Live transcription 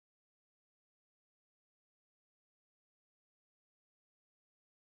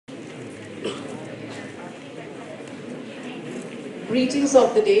Greetings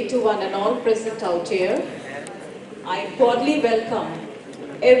of the day to one and all present out here. I cordially welcome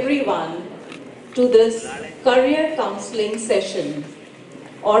everyone to this career counseling session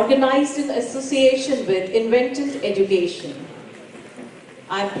organized in association with Invented Education.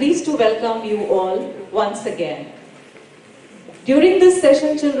 I am pleased to welcome you all once again. During this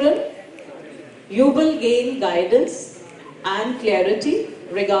session, children, you will gain guidance and clarity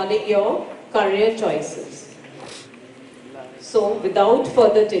regarding your career choices. So, without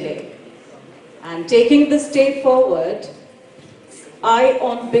further delay, and taking this step forward, I,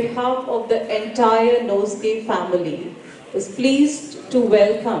 on behalf of the entire Nosegay family, is pleased to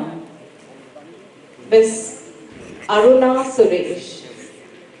welcome Ms. Aruna Suresh,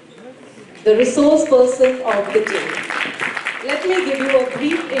 the resource person of the day. Let me give you a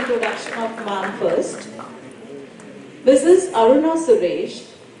brief introduction of ma'am first. Mrs. Aruna Suresh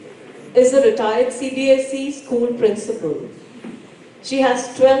is a retired CBSE school principal. She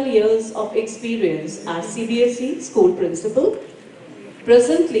has 12 years of experience as CBSE school principal.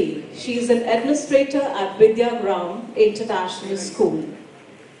 Presently, she is an administrator at Vidyagram International School.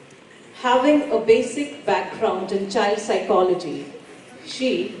 Having a basic background in child psychology,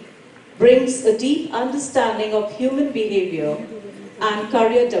 she brings a deep understanding of human behavior and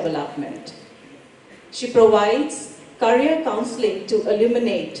career development. She provides career counseling to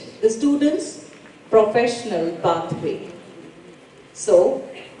illuminate the students' professional pathway. So,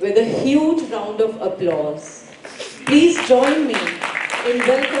 with a huge round of applause, please join me in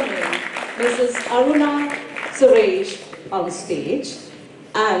welcoming Mrs. Aruna Suresh on stage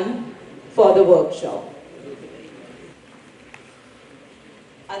and for the workshop.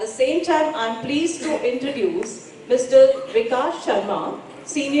 At the same time, I am pleased to introduce Mr. Vikas Sharma,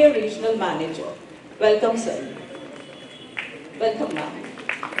 Senior Regional Manager. Welcome, sir. Welcome, ma'am.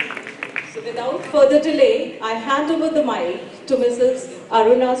 So without further delay, I hand over the mic to Mrs.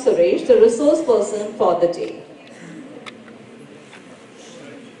 Aruna Suresh, the resource person for the day.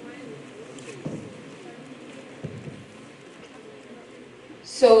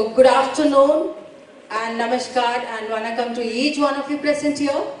 So, good afternoon and namaskar and vanakkam to each one of you present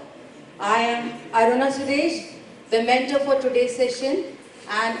here. I am Aruna Suresh, the mentor for today's session,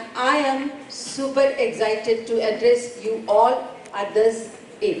 and I am super excited to address you all at this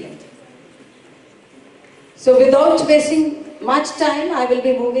event. So, without wasting much time, I will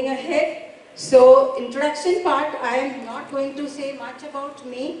be moving ahead. So, introduction part, I am not going to say much about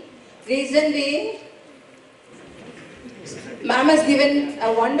me. Reason being, ma'am has given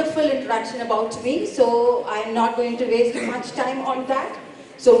a wonderful introduction about me, so I am not going to waste much time on that.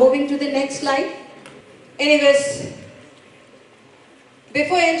 So, moving to the next slide. Anyways,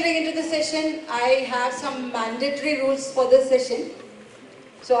 before entering into the session, I have some mandatory rules for this session.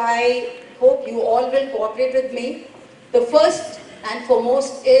 So, I hope you all will cooperate with me. The first and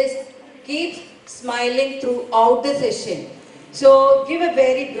foremost is keep smiling throughout the session. So, give a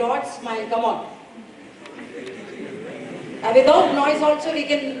very broad smile, come on. Without noise also we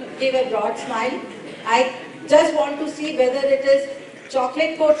can give a broad smile. I just want to see whether it is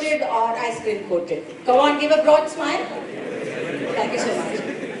chocolate coated or ice cream coated. Come on, give a broad smile. Thank you so much.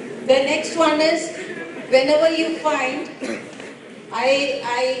 The next one is, whenever you find,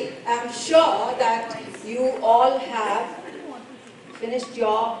 I am sure that you all have finished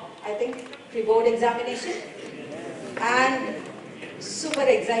your, I think, pre-board examination and super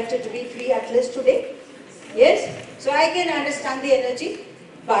excited to be free at least today. Yes? So I can understand the energy,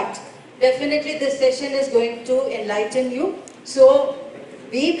 but definitely this session is going to enlighten you. So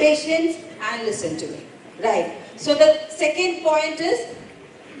be patient and listen to me. Right. So the second point is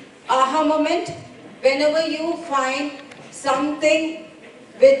aha moment. Whenever you find something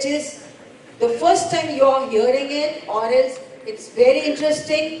which is the first time you are hearing it, or else it's very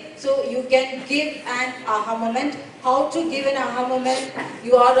interesting, so you can give an aha moment. How to give an aha moment?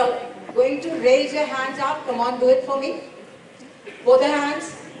 You are going to raise your hands up. Come on, do it for me. Both the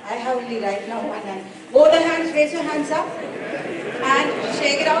hands. I have only right now one hand. Both the hands, raise your hands up and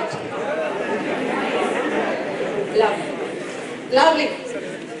shake it out. Lovely. Lovely.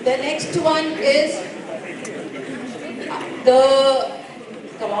 The next one is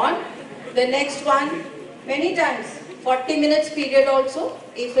come on. The next one, many times, 40 minutes period also,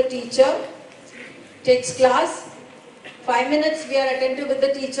 if a teacher takes class, 5 minutes we are attentive with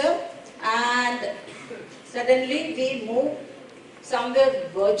the teacher, and suddenly we move somewhere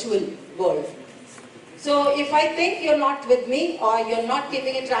virtual world. So if I think you're not with me or you're not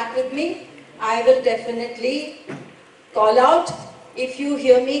keeping a track with me, I will definitely call out. If you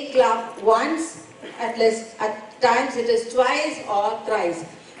hear me clap once, at least at times it is twice or thrice.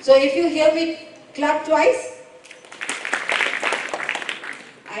 So if you hear me clap twice,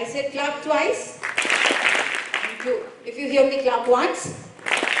 I said clap twice. Thank you. If you hear me, clap once.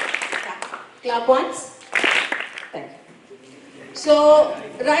 Clap once. Thank you. So,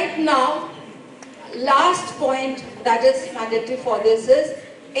 right now, last point that is mandatory for this is,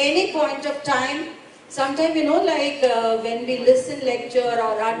 any point of time, sometimes like when we listen lecture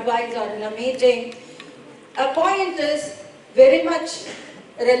or advice or in a meeting, a point is very much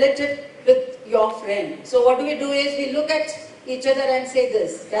related with your friend. So what do is we look at each other and say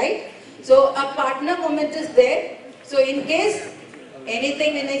this, right? So a partner moment is there. So in case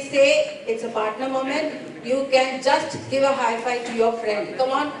anything when I say it's a partner moment, you can just give a high five to your friend.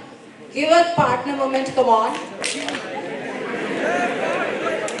 Come on, give a partner moment, come on.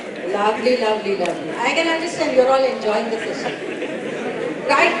 Lovely, lovely, lovely. I can understand you're all enjoying the session.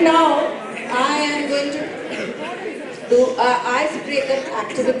 Right now, I am going to do an icebreaker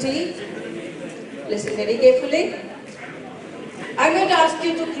activity. Listen very carefully. I'm going to ask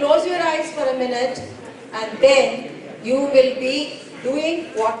you to close your eyes for a minute, and then you will be doing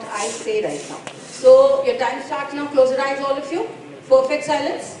what I say right now. So your time starts now. Close your eyes, all of you. Perfect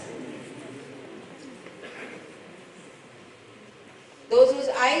silence. Those whose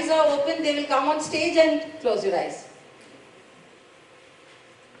eyes are open, they will come on stage and close your eyes.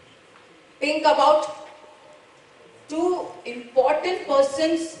 Think about two important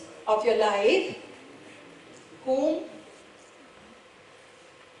persons of your life whom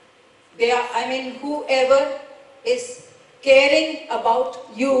they are, whoever is caring about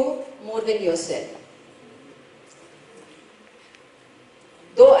you more than yourself.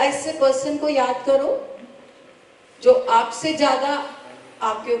 दो ऐसे person को याद करो जो आपसे ज्यादा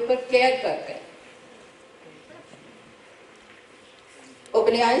आपके ऊपर केयर करते हैं.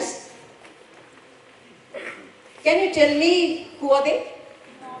 Open your eyes. Can you tell me who are they?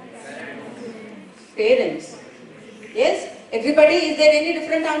 Parents. Yes? Everybody, is there any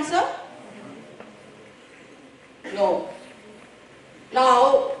different answer? No.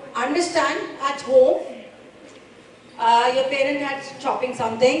 Now, understand, at home, your parent had shopping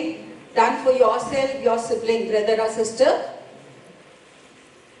something, done for yourself, your sibling, brother or sister.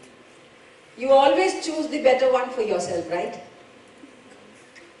 You always choose the better one for yourself, right?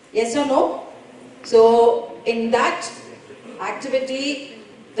 Yes or no? So, in that activity,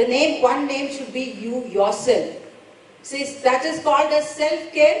 one name should be you yourself. See, that is called as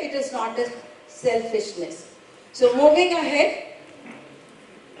self-care, it is not as selfishness. So, moving ahead,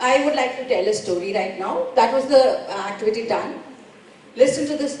 I would like to tell a story right now. That was the activity done. Listen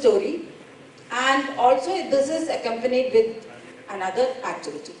to the story. And also, this is accompanied with another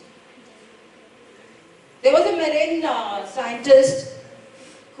activity. There was a marine scientist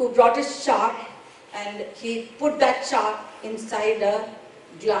who brought a shark, and he put that shark inside a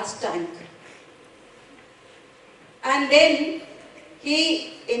glass tank. And then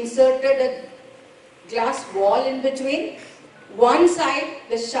he inserted a glass wall in between. One side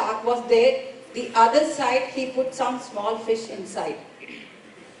the shark was there, the other side he put some small fish inside.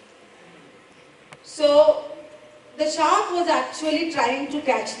 So the shark was actually trying to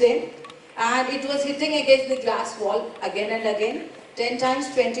catch them, and it was hitting against the glass wall again and again, 10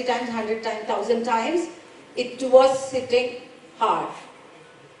 times, 20 times, 100 times, 1000 times. It was hitting hard,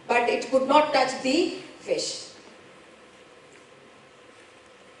 but it could not touch the fish.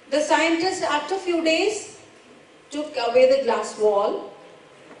 The scientist, after a few days, took away the glass wall.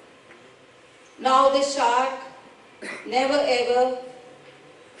 Now the shark never ever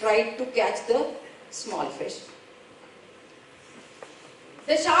tried to catch the small fish.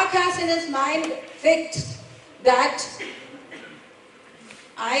 The shark has in his mind fixed that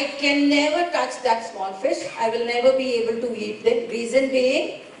I can never touch that small fish. I will never be able to eat them. Reason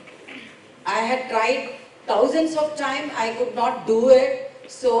being, I had tried thousands of times, I could not do it.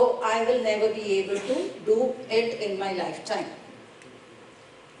 So I will never be able to do it in my lifetime.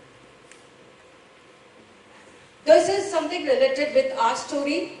 This is something related with our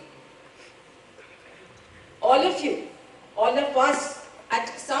story. All of you, all of us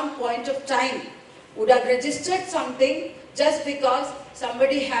at some point of time would have registered something just because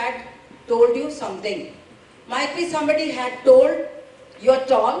somebody had told you something. Might be somebody had told you're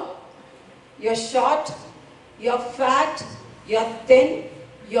tall, you're short, you're fat, you're thin,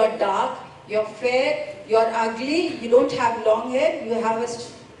 you're dark, you're fair, you're ugly, you don't have long hair, you have a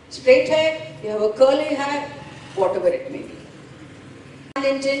straight hair, you have a curly hair, whatever it may be.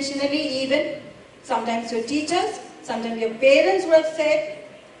 Unintentionally even, sometimes your teachers, sometimes your parents would have said,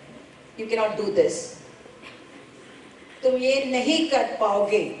 you cannot do this. तुम ये नहीं कर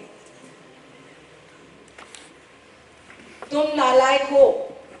पाओगे. तुम नालायक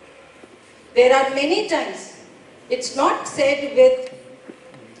हो. There are many times, it's not said with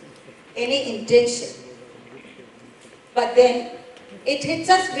any intention. But then it hits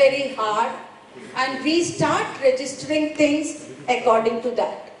us very hard and we start registering things according to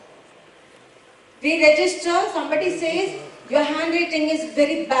that. We register, somebody says, your handwriting is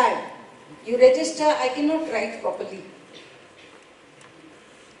very bad. You register, I cannot write properly.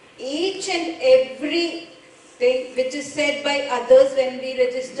 Each and every thing which is said by others when we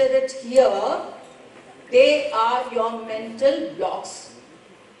register it here, they are your mental blocks.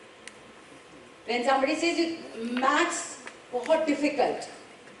 When somebody says maths, बहुत difficult.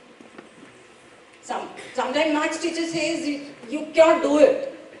 Sometimes maths teacher says you cannot do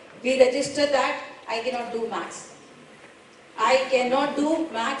it. We register that I cannot do maths. I cannot do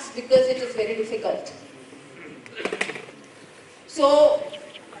maths because it is very difficult. So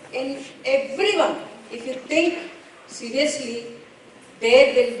in everyone, if you think seriously,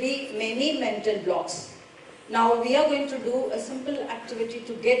 there will be many mental blocks. Now we are going to do a simple activity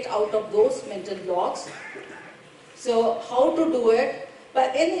to get out of those mental blocks. So how to do it?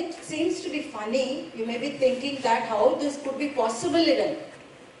 But then it seems to be funny. You may be thinking that how this could be possible even.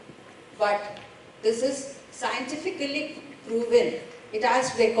 But this is scientifically proven. It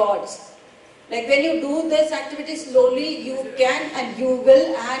has records. Like when you do this activity slowly, you can and you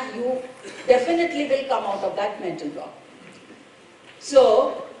will and you definitely will come out of that mental block.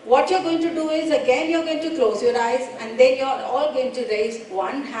 So what you're going to do is, again you're going to close your eyes and then you're all going to raise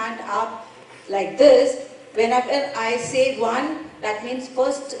one hand up like this. Whenever I say one, that means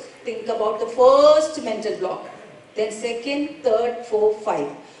first think about the first mental block. Then second, third, fourth, five.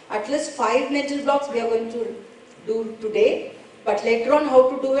 At least 5 mental blocks we are going to do today. But later on how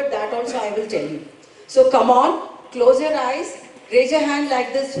to do it, that also I will tell you. So come on, close your eyes, raise your hand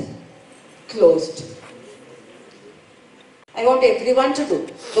like this, closed. I want everyone to do.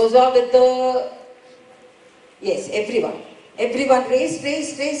 Those are with the, yes, everyone. Everyone,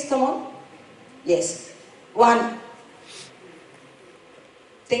 raise, come on. Yes. 1.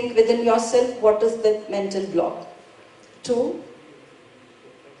 Think within yourself, what is the mental block? 2,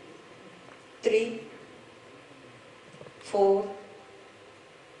 3, 4,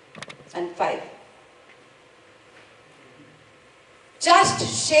 and 5.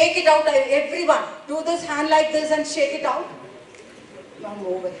 Just shake it out, everyone. Do this hand like this and shake it out. Now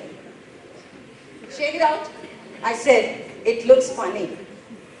move ahead. Shake it out. I said, it looks funny.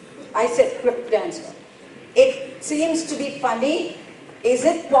 I said, quick answer. It seems to be funny. Is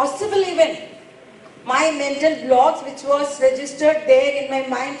it possible even? My mental blocks, which was registered there in my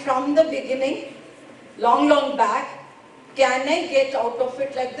mind from the beginning, long back, can I get out of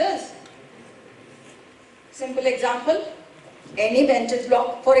it like this? Simple example. Any mental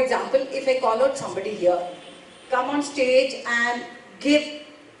block, for example, if I call out somebody here, come on stage and give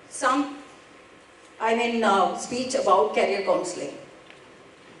some, speech about career counseling.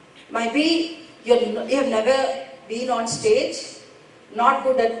 Maybe you have never been on stage, not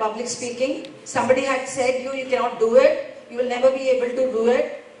good at public speaking. Somebody had said you cannot do it, you will never be able to do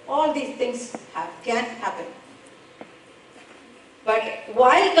it. All these things can happen. But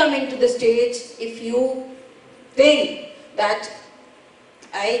while coming to the stage, if you think that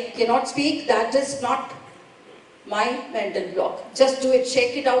I cannot speak, that is not my mental block. Just do it,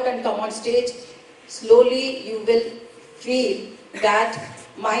 shake it out and come on stage. Slowly you will feel that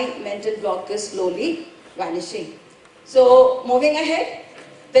my mental block is slowly vanishing. So moving ahead,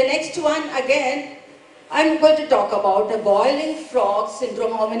 the next one again, I'm going to talk about the boiling frog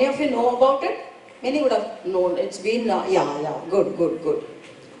syndrome. How many of you know about it? Many would have known. It's been, good.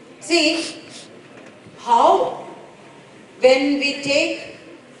 See, how when we take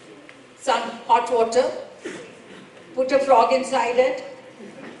some hot water, put a frog inside it,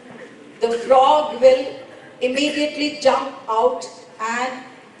 the frog will immediately jump out and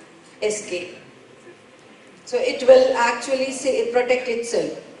escape. So it will actually protect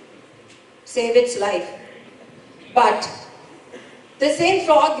itself, save its life. But the same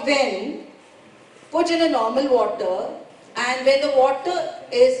frog, when put in a normal water, and when the water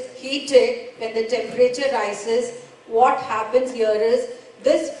is heated, when the temperature rises, what happens here is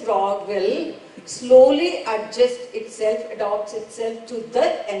this frog will slowly adjust itself, adapts itself to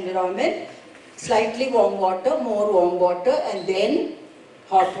the environment. Slightly warm water, more warm water, and then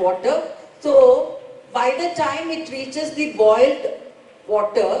hot water. So by the time it reaches the boiled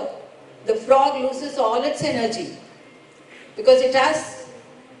water, the frog loses all its energy because it has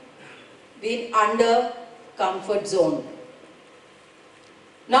been under comfort zone.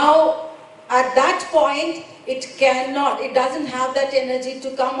 Now at that point it doesn't have that energy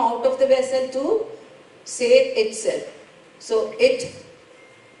to come out of the vessel to save itself. So it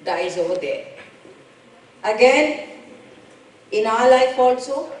dies over there. Again, in our life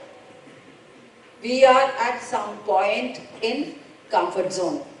also, we are at some point in comfort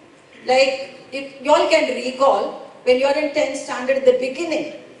zone. Like, if you all can recall, when you are in 10th standard at the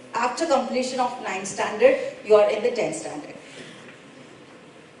beginning, after completion of 9th standard, you are in the 10th standard.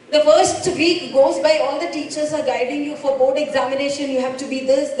 The first week goes by, all the teachers are guiding you for board examination, you have to be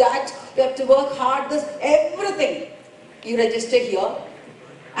this, that, you have to work hard, this, everything. You register here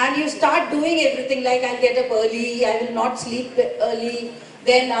and you start doing everything, like I'll get up early, I will not sleep early,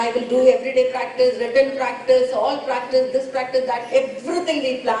 then I will do everyday practice, written practice, all practice, this practice, that, everything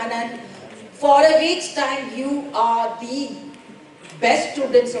we plan, and for a week's time you are the best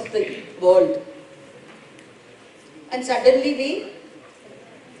students of the world. And suddenly we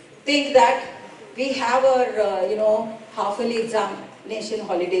think that we have our, half-yearly examination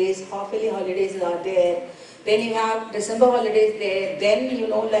holidays, half-yearly holidays are there, then you have December holidays there, then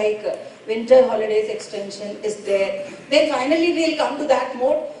winter holidays extension is there, then finally we'll come to that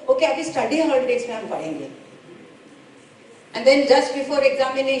mode, okay, abhi study holidays mein hum padhenge. And then just before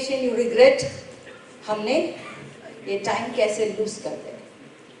examination you regret, humne ye time kaise lose kar diya.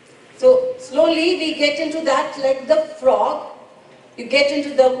 So slowly we get into that, like the frog, you get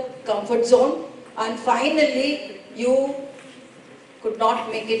into the comfort zone, and finally you could not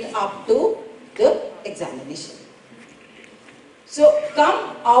make it up to the examination. So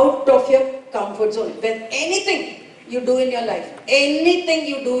come out of your comfort zone. With anything you do in your life,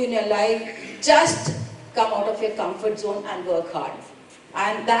 just come out of your comfort zone and work hard.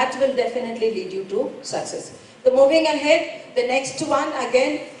 And that will definitely lead you to success. So moving ahead, the next one,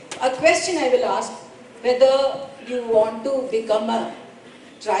 again, a question I will ask, whether you want to become a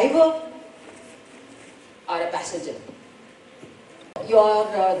driver or a passenger. Your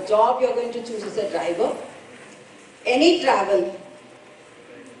job you're going to choose as a driver. Any travel.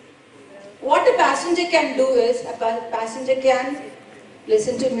 What a passenger can do is, a passenger can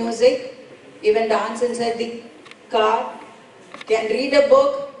listen to music, even dance inside the car, can read a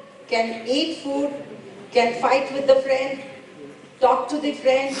book, can eat food, can fight with a friend, talk to the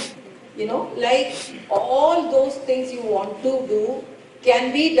friend, like all those things you want to do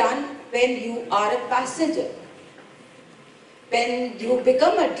can be done when you are a passenger. When you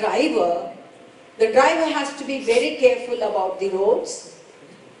become a driver, the driver has to be very careful about the roads,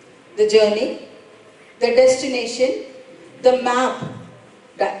 the journey, the destination, the map,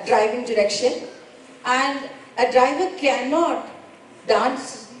 driving direction, and a driver cannot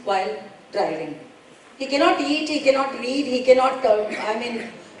dance while driving. He cannot eat, he cannot read, he cannot,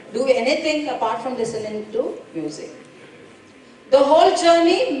 do anything apart from listening to music. The whole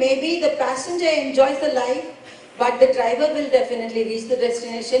journey, maybe the passenger enjoys the life, but the driver will definitely reach the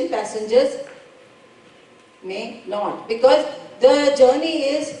destination. Passengers may not, because the journey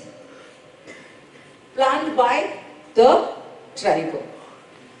is planned by the driver.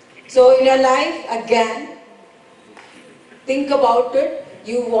 So in your life, again, think about it.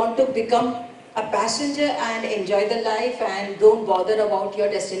 You want to become a passenger and enjoy the life and don't bother about your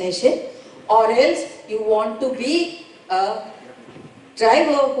destination, or else you want to be a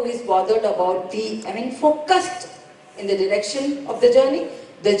driver who is bothered about focused in the direction of the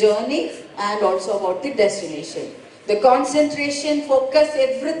journey and also about the destination. The concentration, focus,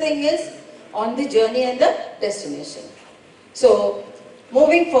 everything is on the journey and the destination. So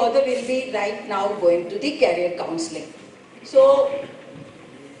moving further, we'll be right now going to the career counseling. So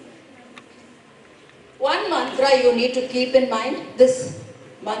one mantra you need to keep in mind. This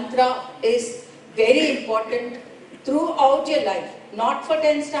mantra is very important throughout your life. Not for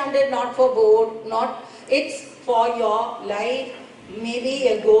 10th standard, not for board, it's for your life, maybe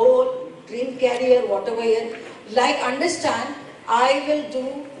a goal, dream career, whatever it is. Like, understand, I will do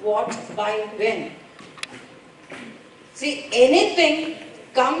what by when. See, anything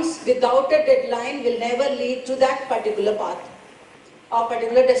comes without a deadline will never lead to that particular path or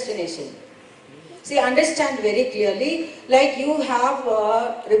particular destination. See, understand very clearly, like you have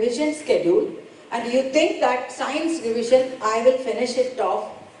a revision schedule and you think that science revision, I will finish it off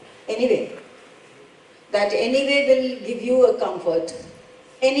anyway. That anyway will give you a comfort.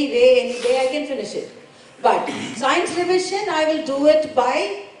 Anyway, I can finish it. But science revision, I will do it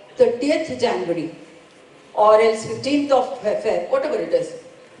by 30th January or else 15th of Feb, whatever it is.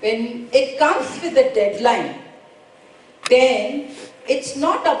 When it comes with a deadline, then it's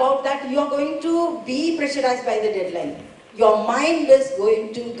not about that you are going to be pressurized by the deadline. Your mind is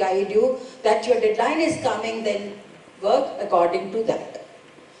going to guide you that your deadline is coming, then work according to that.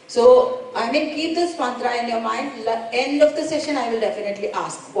 So, keep this mantra in your mind. End of the session, I will definitely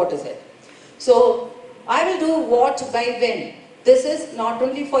ask, what is it? So, I will do what by when. This is not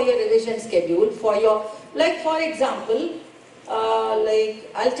only for your revision schedule, for your, like for example,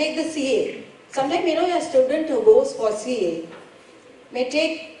 I'll take the CA. Sometimes, a student who goes for CA may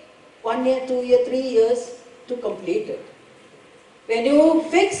take 1 year, 2 year, 3 years to complete it. When you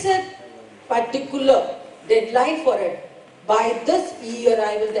fix a particular deadline for it, by this year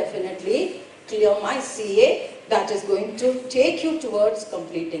I will definitely clear my CA, that is going to take you towards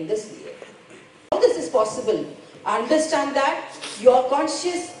completing the CA. All this is possible. Understand that your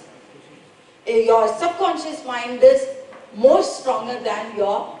subconscious mind is more stronger than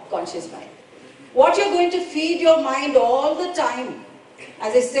your conscious mind. What you're going to feed your mind all the time,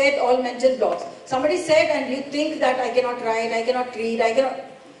 as I said, all mental blocks. Somebody said, and you think that I cannot write, I cannot read, I cannot.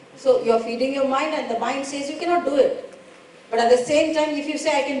 So you're feeding your mind, and the mind says you cannot do it. But at the same time, if you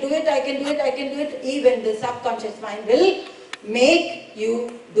say I can do it, I can do it, I can do it, even the subconscious mind will make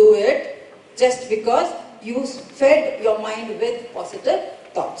you do it just because you fed your mind with positive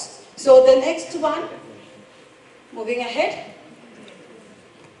thoughts. So the next one, moving ahead.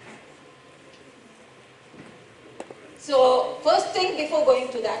 So first thing before going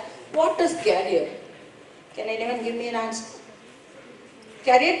to that, what is career? Can anyone give me an answer?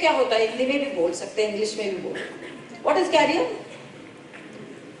 Career क्या होता है? हिंदी में भी बोल सकते हैं, English में भी बोल. What is career?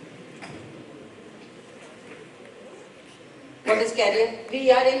 What is career?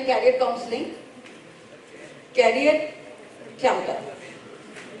 We are in career counseling. Career क्या होता है?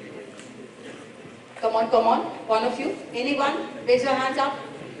 Come on, one of you. Anyone? Raise your hands up.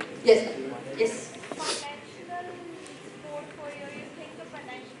 Yes.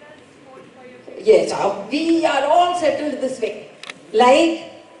 Yes, we are all settled this way.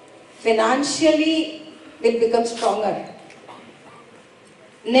 Like financially will become stronger.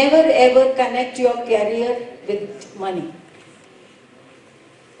 Never ever connect your career with money.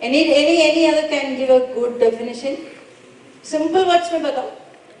 Any other can give a good definition? Simple words में बताओ.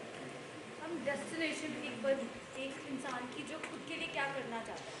 हम destination एक इंसान की जो खुद के लिए क्या करना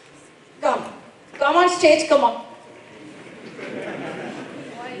चाहता है. Come on stage, come on.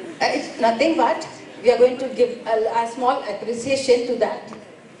 It's nothing but we are going to give a small appreciation to that.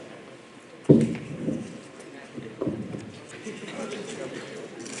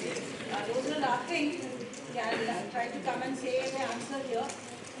 Those who are laughing can try to come and say the answer here.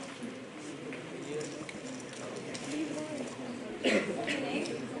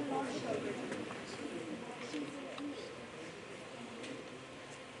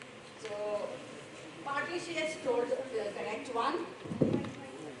 So, partly she has told the correct one.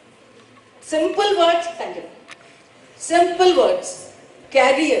 Simple words, thank you. Simple words.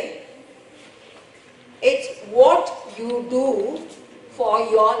 Career. It's what you do for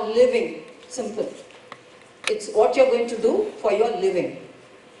your living. Simple. It's what you're going to do for your living.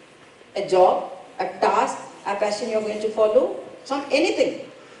 A job, a task, a passion you're going to follow, anything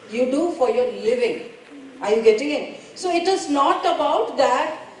you do for your living. Are you getting it? So it is not about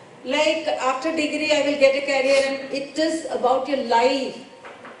that, like after degree I will get a career, and it is about your life.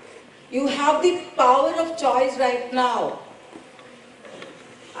 You have the power of choice right now.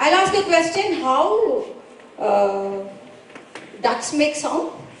 I'll ask a question, how ducks make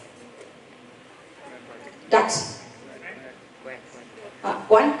sound? Ducks.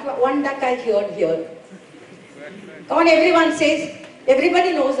 One duck I heard here. Come on, everyone says,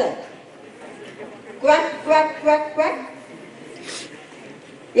 everybody knows that. Quack, quack, quack, quack.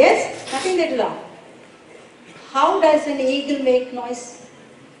 Yes? Nothing they laugh. How does an eagle make noise?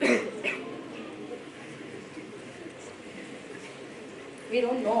 We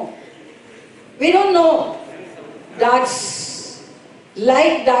don't know. We don't know. Ducks,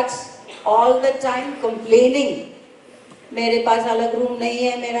 like ducks, all the time complaining. मेरे पास अलग room नहीं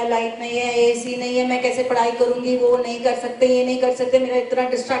है, मेरा light नहीं है, AC नहीं है, मैं कैसे पढ़ाई करूंगी, वो नहीं कर सकते, ये नहीं कर सकते, मेरा इतना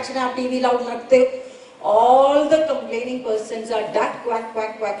डिस्ट्रैक्शन है, आप टीवी लाउड रखते हो. All the complaining persons are duck, quack,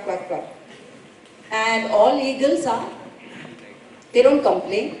 quack, quack, quack, quack. And all eagles are, they don't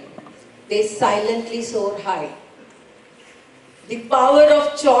complain, they silently soar high. The power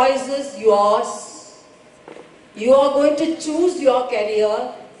of choice is yours. You are going to choose your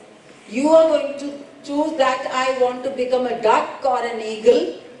career. You are going to choose that I want to become a duck or an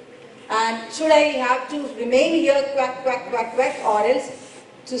eagle. And should I have to remain here, quack, quack, quack, quack, or else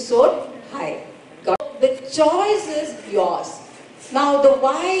to soar high. The choice is yours. Now the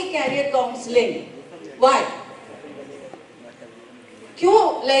why career counseling? Why?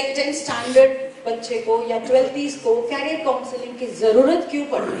 क्यों like 10th standard बच्चे को या 12th को career counseling की जरूरत क्यों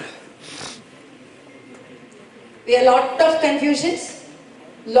पड़ी? We have a lot of confusions,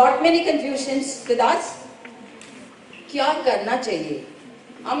 many confusions with us. क्या करना चाहिए?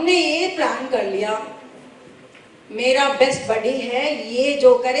 हमने ये प्लान कर लिया, मेरा बेस्ट बडी है, ये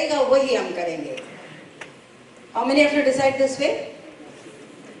जो करेगा वही हम करेंगे. How many of you decide this way?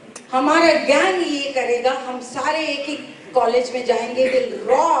 हमारा गैंग ये करेगा, हम सारे एक ही कॉलेज में जाएंगे, विल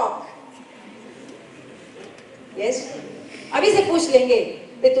रॉक। यस, अभी से पूछ लेंगे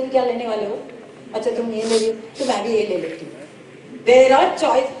कि तुम क्या लेने वाले हो, अच्छा तुम ये ले रही हो तो मैं भी ये ले लेती हूँ। There our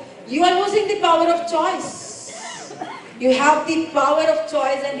choice, you are losing the power of choice, you have the power of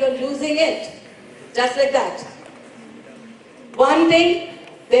choice and you're losing it, just like that. One thing,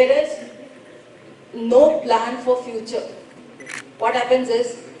 there is no plan for future. What happens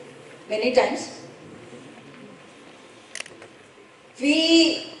is, many times we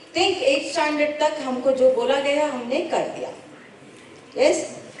think 8th standard तक हमको जो बोला गया हमने कर दिया। yes,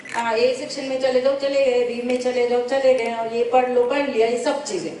 हाँ A section में चले जाओ चले गए, बी में चले जाओ चले गए, और ये पढ़ लो पढ़ लिया, ये सब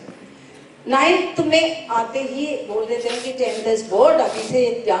चीजें। 9th में आते ही बोल देते हैं कि 10th इज बोर्ड, अभी से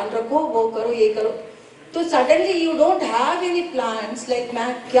ध्यान रखो, वो करो ये करो, तो suddenly you don't have any plans like मैं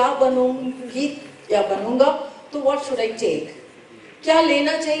क्या बनूंगी या बनूंगा, तो व्हाट शुड आई टेक, क्या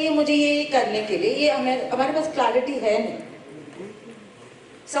लेना चाहिए मुझे ये करने के लिए, ये हमारे पास क्लैरिटी है नहीं।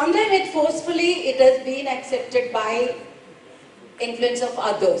 Sometime it forcefully it has been accepted by influence of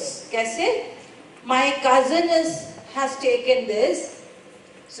others. कैसे? My cousin has taken this,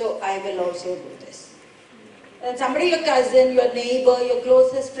 so I will also do this. And somebody, your cousin, your neighbor, your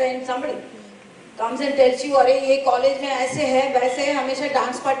closest friend, somebody comes and tells you, अरे ये college में ऐसे है वैसे है, हमेशा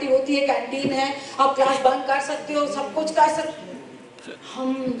dance party होती है, कैंटीन है, आप क्लास बंक कर सकते हो, सब कुछ कर सकते।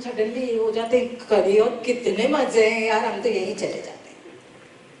 हम सडनली ये हो जाते करिए और कितने मजे हैं यार, हम तो यही चले जाते हैं।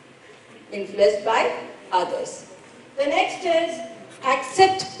 Influenced by others. The next is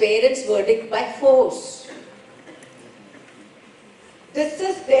accept parents' verdict by force. This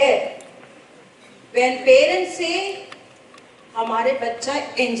is there. When parents say हमारे बच्चा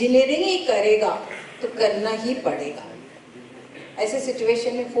इंजीनियरिंग ही करेगा तो करना ही पड़ेगा, ऐसे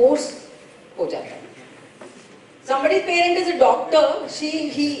सिचुएशन में फोर्स हो जाता है। Somebody's parent is a doctor,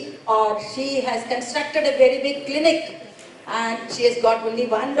 he or she has constructed a very big clinic and she has got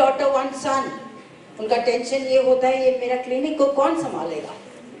only one daughter, one son. उनका टेंशन ये होता है ये मेरा क्लिनिक को कौन संभालेगा,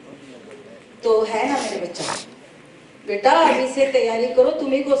 तो है ना मेरे बच्चा, बेटा अभी से तैयारी करो,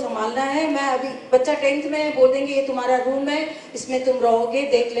 तुम्ही को संभालना है। मैं अभी बच्चा 10th में है, बोल देंगे ये तुम्हारा रूम है, इसमें तुम रहोगे,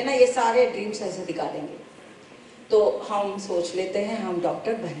 देख लेना, ये सारे ड्रीम्स ऐसे दिखा देंगे, तो हम सोच लेते हैं हम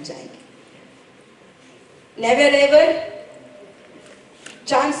डॉक्टर बन जाएंगे। नेवर एवर,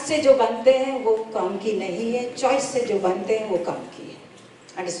 चांस से जो बनते हैं वो काम की नहीं है, चॉइस से जो बनते हैं वो काम की है।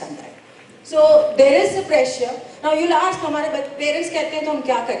 Understand that? So there is a pressure. Now you will ask, हमारे पेरेंट्स कहते हैं तो हम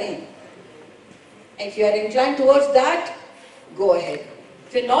क्या करें? If you are inclined towards that, go ahead.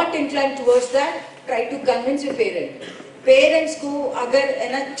 If you're not inclined towards that, try to convince your parent. Parents को अगर है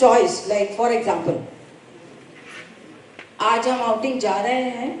ना choice, like for example, आज हम आउटिंग जा रहे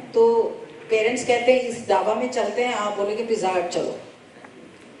हैं तो पेरेंट्स कहते हैं इस ढाबा में चलते हैं, आप बोलेंगे पिज्जा हट चलो,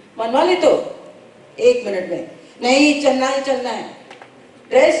 मनवा ले तो 1 मिनट में, नहीं चलना है।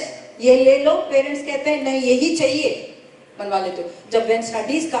 ड्रेस ये ले लो, पेरेंट्स कहते हैं नहीं यही चाहिए, बनवा लेते हो। जब when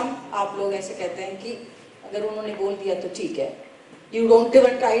studies come, आप लोग ऐसे कहते हैं कि अगर उन्होंने बोल दिया तो ठीक है, you don't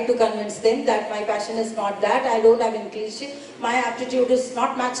even try to convince them that my passion is not that, I don't have inclination, my aptitude is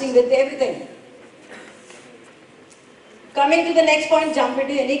not matching with everything. Coming to the next point, jump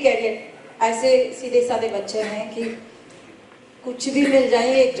into any career. ऐसे सीधे साधे बच्चे हैं कि कुछ भी मिल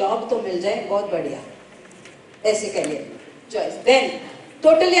जाए, एक जॉब तो मिल जाए, बहुत बढ़िया, ऐसे करिए choice. Then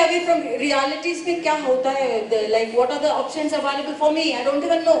totally away from realities में क्या होता है, like what are the options available for me, I don't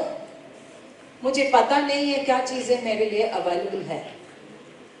even know, मुझे पता नहीं है क्या चीजें मेरे लिए अवेलेबल है,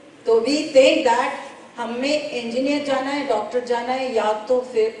 तो we think that हमें इंजीनियर जाना है, डॉक्टर जाना है, या तो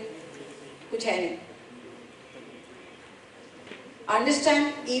फिर कुछ है नहीं।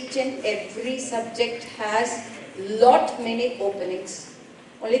 Understand each and every subject has lot many openings,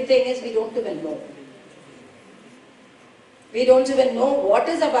 only thing is we don't even know. We don't even know what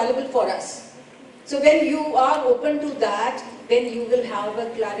is available for us. So when you are open to that, then you will have a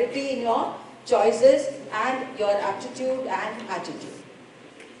clarity in your choices and your aptitude and attitude.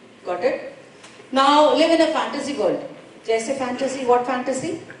 Got it? Now live in a fantasy world. जैसे fantasy, what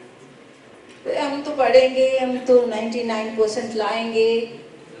fantasy? हम तो पढ़ेंगे, हम तो 99% लाएंगे,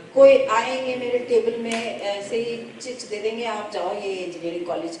 कोई आएंगे मेरे टेबल में ऐसे ही चिट्स दे देंगे, आप जाओ ये इंजीनियरिंग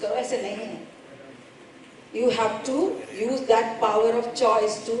कॉलेज करो, ऐसे नहीं है। You have to use that power of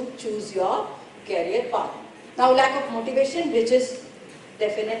choice to choose your career path. Now lack of motivation, which is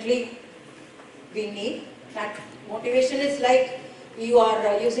definitely we need. That motivation is like you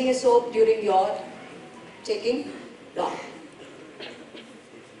are using a soap during your taking bath.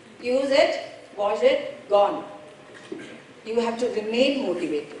 Use it, wash it, gone. You have to remain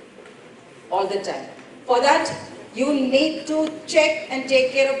motivated all the time. For that, You need to check and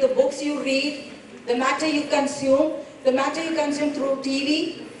take care of the books you read, the matter you consume through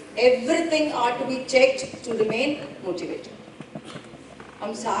TV, everything are to be checked to remain motivated.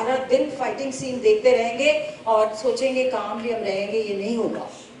 हम सारा दिन fighting scene देखते रहेंगे और सोचेंगे काम भी हम रहेंगे, ये नहीं होगा.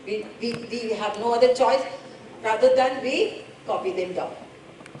 We have no other choice rather than we copy them down.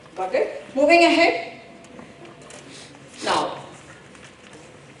 Got it? Moving ahead. Now,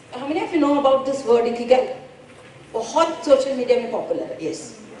 how many of you know about this word ikigai? बहुत social media में popular है.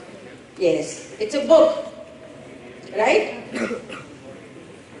 Yes, it's a book, right?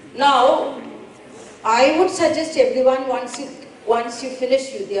 Now, I would suggest everyone once you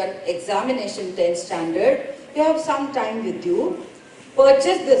finish with your examination 10th standard, you have some time with you,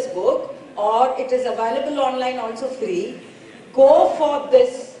 purchase this book, or it is available online also free. Go for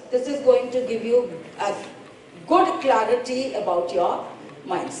this. This is going to give you a good clarity about your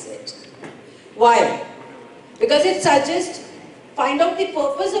mindset. Why? Because it suggests, find out the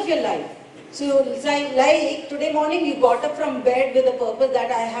purpose of your life. So, like today morning you got up from bed with the purpose that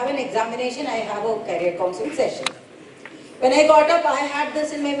I have an examination, I have a career counseling session. When I got up, I had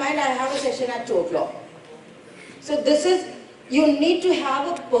this in my mind, I have a session at 2 o'clock. So this is, you need to have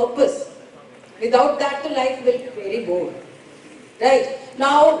a purpose. Without that, the life will be very bored. Right?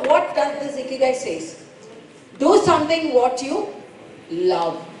 Now, what does this ikigai says? Do something what you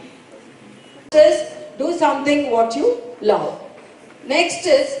love. This is, do something what you love. Next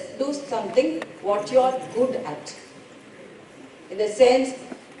is, do something what you are good at. In the sense,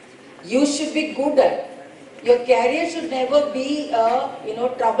 you should be good at. Your career should never be,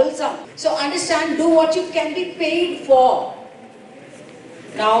 troublesome. So understand, do what you can be paid for.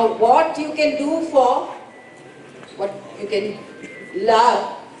 Now, what you can do for, what you can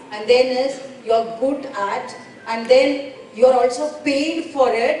love, and then is you're good at, and then you're also paid for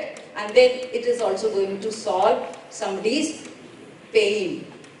it, and then it is also going to solve somebody's pain.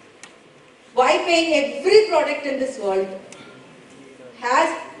 Why pain? Every product in this world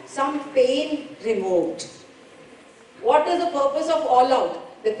has some pain removed. What is the purpose of all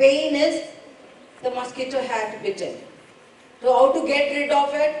out? The pain is the mosquito had bitten. So how to get rid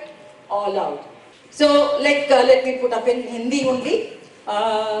of it? All out. So let me put up in Hindi only.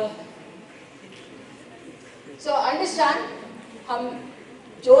 So understand, हम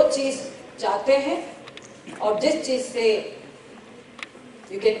जो चीज़ चाहते हैं और जिस चीज़ से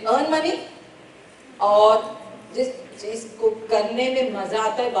you can earn money और जिस चीज़ को करने में मजा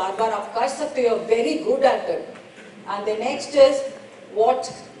आता है, बार बार आप कर सकते हो, very good at it. And the next is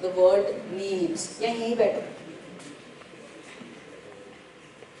what the world needs. यहीं बैठो.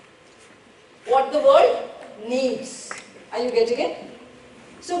 What the world needs. Are you getting it?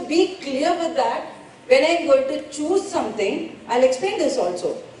 So be clear with that. When I'm going to choose something, I'll explain this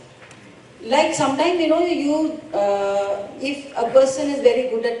also. Like sometimes, if a person is very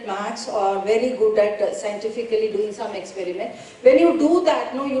good at maths or very good at scientifically doing some experiment, when you do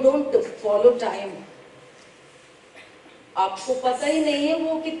that, no, you don't follow time. आपको पता ही नहीं है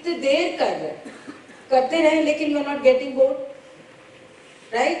वो कितनी देर करते रहे, लेकिन you are not getting bored,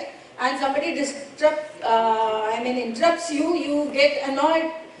 right? And somebody interrupts you, you get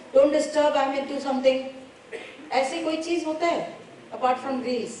annoyed. Don't disturb, I'm into something. ऐसी कोई चीज होता है apart from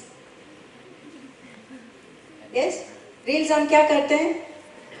reels? Yes? Reels हम क्या करते हैं?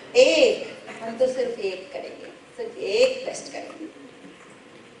 हम तो सिर्फ एक करेंगे, सिर्फ एक टेस्ट करेंगे.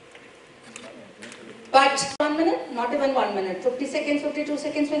 But 1 minute, not even 1 minute, 50 seconds, 52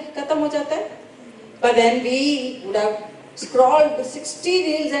 seconds में खत्म हो जाता है. But then we would have scrolled 60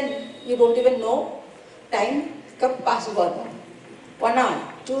 reels and you don't even know time कब pass हुआ था. 1 hour,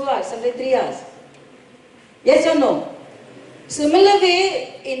 2 hours, sometimes 3 hours. Yes or no? Similar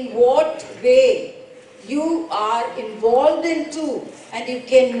way, in what way you are involved into and you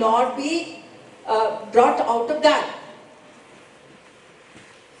cannot be brought out of that.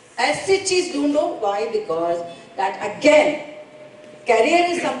 ऐसी चीज ढूंढो. Why? Because that again, career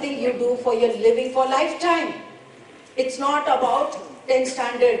is something you do for your living for lifetime. It's not about 10th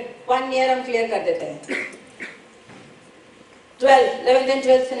standard, 1 year हम clear कर देते हैं. 12, 11th and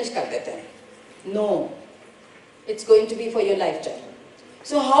 12th finish कर देते हैं. No, it's going to be for your lifetime.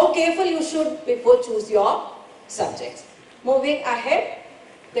 So how careful you should before choose your subjects. Moving ahead,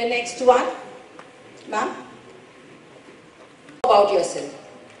 the next one, ma'am, about yourself.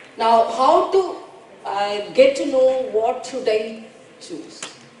 Now, how to get to know what should I choose?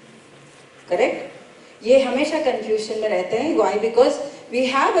 Correct? ये हमेशा confusion में रहते हैं. Why? Because we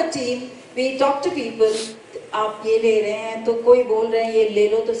have a team, we talk to people. आप ये ले रहे हैं तो कोई बोल रहे हैं ये ले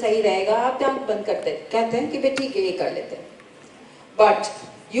लो तो सही रहेगा. आप आंख बंद करते हैं, कहते हैं कि भाई ठीक है ये कर लेते हैं. But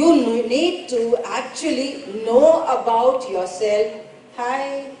You need to actually know about yourself.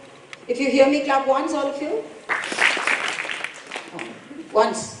 Hi. If you hear me, clap once, all of you.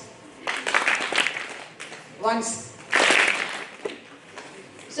 Once. Once.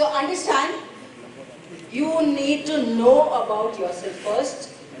 So understand, you need to know about yourself first.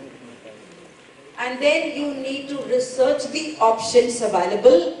 And then you need to research the options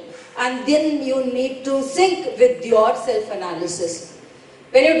available. And then you need to sync with your self-analysis.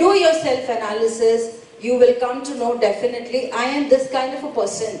 When you do your self-analysis, you will come to know definitely, I am this kind of a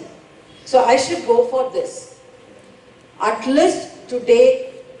person. So I should go for this. At least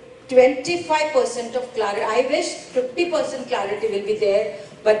today, 25% of clarity. I wish 50% clarity will be there.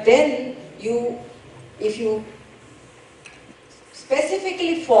 But then if you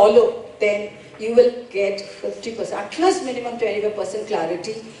specifically follow, then you will get 50%, at least minimum 25%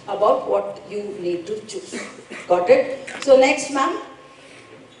 clarity about what you need to choose. Got it? So next, ma'am,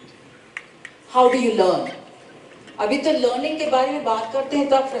 how do you learn? अभी तो learning के बारे में बात करते हैं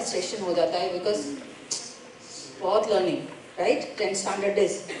तो आप frustration हो जाता है because बहुत learning, right? 10 standard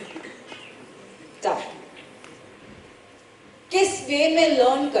is tough. किस way में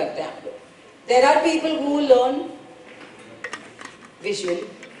learn करते हैं आप लोग? There are people who learn visually.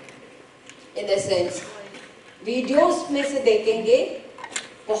 In the sense, videos में से देखेंगे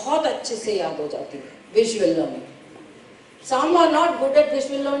बहुत अच्छे से याद हो जाती है. Visual learning. Some are not good at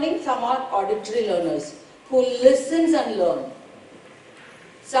visual learning. Some are auditory learners who listens and learn.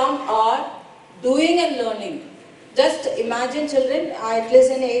 Some are doing and learning. Just imagine children, at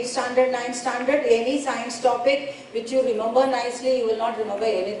least in 8th standard, 9th standard, any science topic which you remember nicely, you will not remember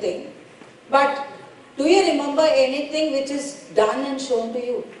anything. But do you remember anything which is done and shown to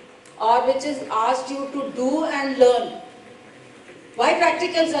you? Or which is asked you to do and learn? Why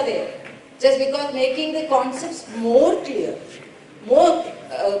practicals are there? Just because making the concepts more clear.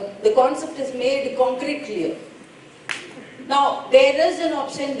 The concept is made concrete clear. Now, there is an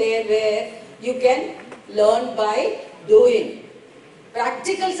option there where you can learn by doing.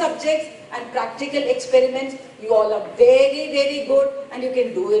 Practical subjects and practical experiments, you all are very, very good and you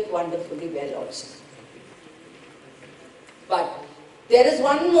can do it wonderfully well also. But there is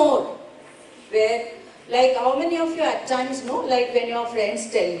one more where, like how many of you at times know, like when your friends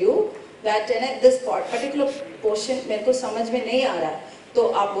tell you that this particular portion मेरे को समझ में नहीं आ रहा है, तो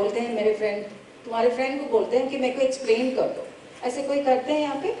आप बोलते हैं मेरे फ्रेंड, तुम्हारे फ्रेंड को बोलते हैं कि मेरे को एक्सप्लेन कर दो. ऐसे कोई करते हैं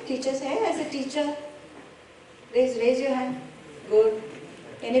यहाँ पे? टीचर्स हैं ऐसे teacher? Raise your hand. Good.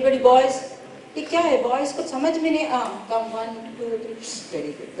 Anybody boys? ये क्या है? Boys को समझ में नहीं come 1, 2, 3.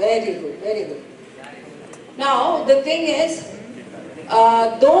 Very good. Very good. Very good. Now the thing is,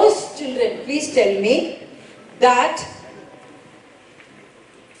 those children, please tell me that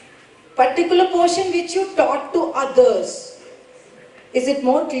particular portion which you taught to others, is it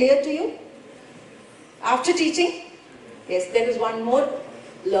more clear to you after teaching? Yes, there is one more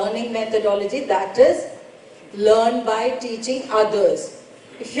learning methodology, that is learn by teaching others.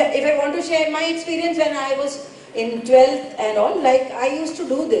 If I want to share my experience when I was in 12th and all, like I used to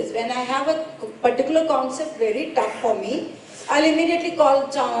do this. When I have a particular concept very tough for me, I'll immediately call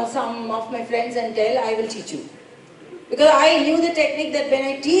some of my friends and tell, I will teach you. Because I knew the technique that when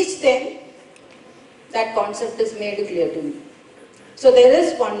I teach them, that concept is made clear to me. So there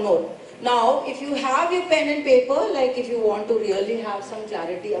is one more. Now, if you have your pen and paper, like if you want to really have some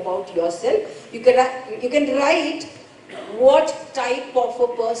clarity about yourself, you can write what type of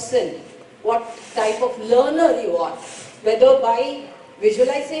a person, what type of learner you are, whether by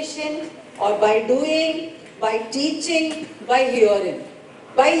visualization or by doing, by teaching, by hearing.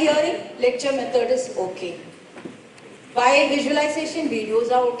 By hearing, lecture method is okay. By visualization,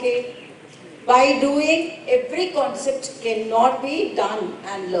 videos are okay. By doing, every concept cannot be done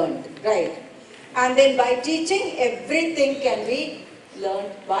and learned, right? And then by teaching, everything can be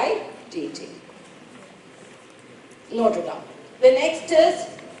learned by teaching. Note it down. The next is,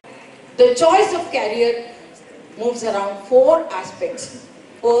 the choice of career moves around 4 aspects.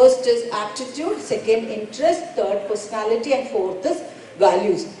 First is aptitude, second interest, third personality, and fourth is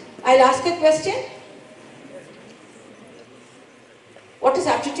values. I'll ask a question. What is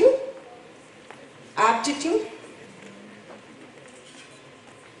aptitude? Aptitude?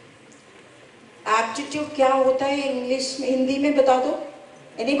 Aptitude क्या होता है English में, हिंदी में बता दो?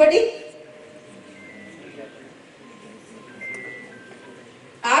 Anybody?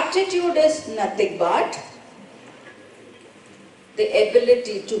 Aptitude is nothing but the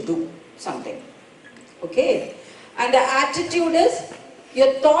ability to do something. Okay? And the attitude is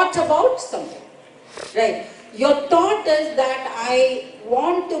your thought about something. Right? Your thought is that I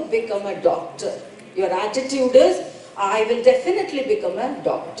want to become a doctor. Your attitude is I will definitely become a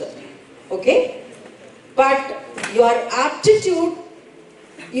doctor. Okay? But your aptitude,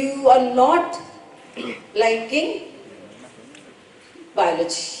 you are not liking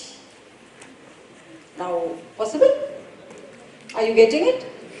biology. Now, possible? Are you getting it?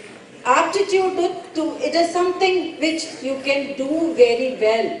 Aptitude it is something which you can do very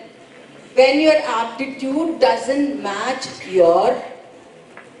well. When your aptitude doesn't match your,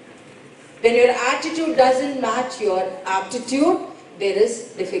 when your attitude doesn't match your aptitude, there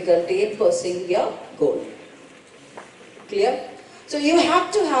is difficulty in pursuing your goal. Clear? So you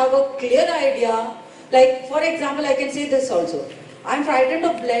have to have a clear idea. Like, for example, I can say this also. I'm frightened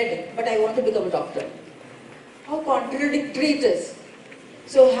of blood, but I want to become a doctor. How contradictory it is.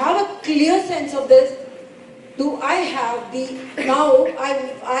 So have a clear sense of this. Do I have the, now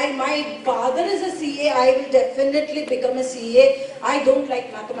my father is a CA, I will definitely become a CA. I don't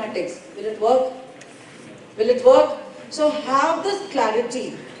like mathematics. Will it work? Will it work? So have this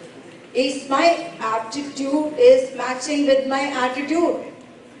clarity. Is my aptitude is matching with my attitude?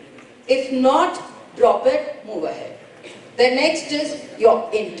 If not, drop it, move ahead. The next is your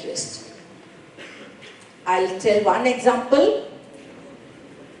interest. I'll tell one example.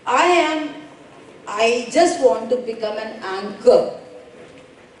 I just want to become an anchor.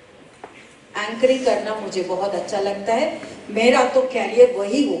 Anchoring करना मुझे बहुत अच्छा लगता है. मेरा तो career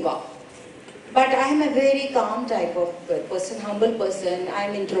वही होगा. But I am a very calm type of person, humble person. I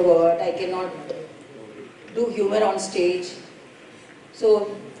am introvert. I cannot do humor on stage.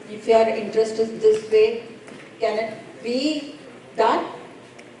 So if your interest is this way, can it be done?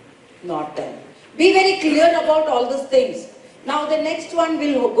 Not done. Be very clear about all these things. Now the next one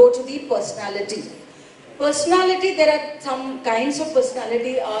will go to the personality. Personality, there are some kinds of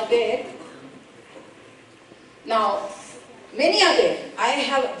personality are there. Now, many are there. I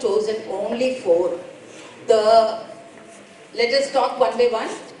have chosen only 4. Let us talk one by one.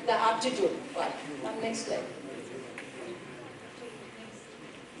 The aptitude one. Next slide.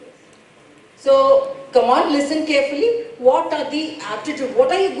 So, come on, listen carefully. What are the aptitude?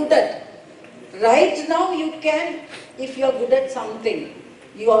 What are you good at? Right now you can, if you are good at something,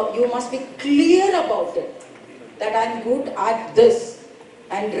 you must be clear about it. That I am good at this.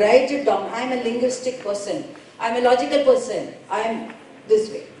 And write it down. I am a linguistic person. I am a logical person. I am this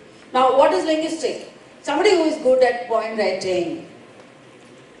way. Now what is linguistic? Somebody who is good at point writing.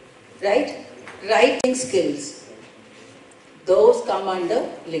 Right? Writing skills. Those come under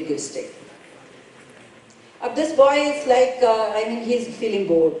linguistic. This boy is like, he is feeling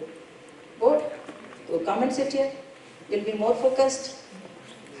bored. Bored? So come and sit here. You'll be more focused.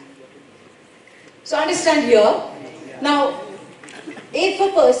 So understand here. Now, if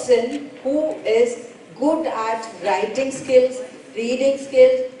a person who is good at writing skills, reading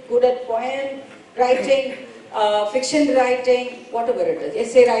skills, good at poem writing, fiction writing, whatever it is,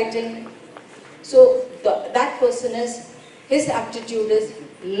 essay writing. So that person is, his aptitude is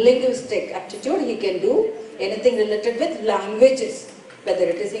linguistic aptitude. He can do anything related with languages, whether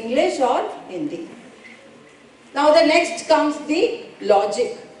it is English or Hindi. Now the next comes the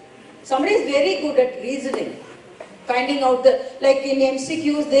logic. Somebody is very good at reasoning, finding out like in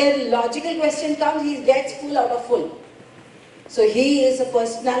MCQs, their logical question comes, he gets full out of full. So he is a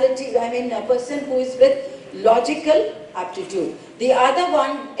personality, a person who is with logical aptitude. The other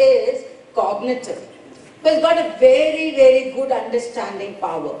one is cognitive. So he's got a very, very good understanding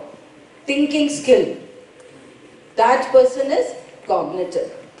power, thinking skill. That person is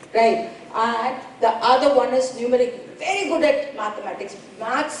cognitive, right? And the other one is numeric, very good at mathematics.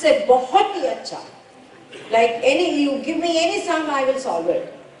 Maths se bahut hi acha. Like you give me any sum, I will solve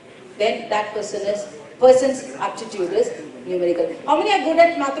it. Then that person's aptitude is numerical. How many are good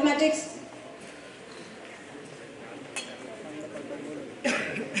at mathematics?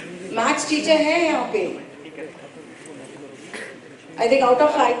 Maths teacher hai yahan pe. I think out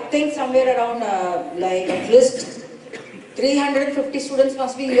of, somewhere around like a list, 350 students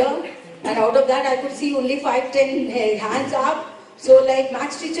must be here. And out of that, I could see only 5-10 hands up. So like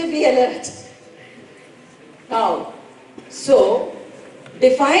maths teacher, be alert. Now, so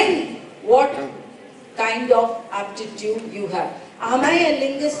define what kind of aptitude you have. Am I a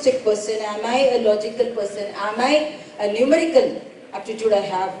linguistic person? Am I a logical person? Am I a numerical aptitude I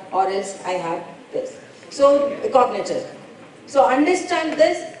have, or else I have this? So cognitive. So understand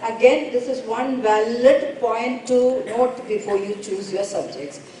this. Again, this is one valid point to note before you choose your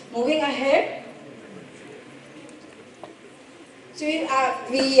subjects. Moving ahead. So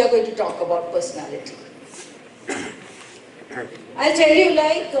we are going to talk about personality. I'll tell you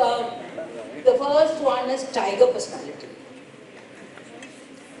like the first one is tiger personality.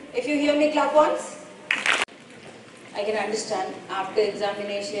 If you hear me, clap once. I can understand after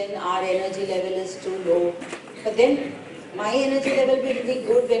examination our energy level is too low. But then my energy level will be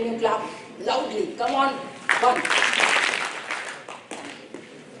good when you clap loudly. Come on, one.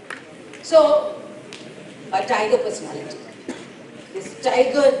 So, a tiger personality. This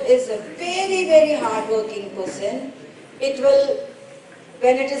tiger is a very, very hard-working person. It will,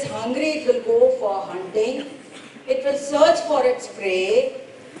 when it is hungry, it will go for hunting. It will search for its prey.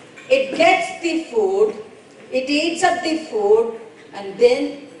 It gets the food. It eats up the food, and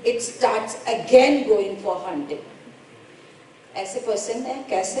then it starts again going for hunting. ऐसे person है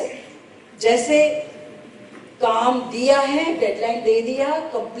कैसे? जैसे काम दिया है, deadline दे दिया,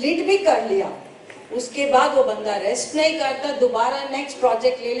 complete भी कर लिया, उसके बाद वो बंदा रेस्ट नहीं करता, दोबारा नेक्स्ट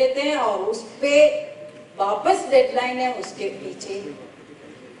प्रोजेक्ट ले लेते हैं और उस पे वापस डेडलाइन है उसके पीछे.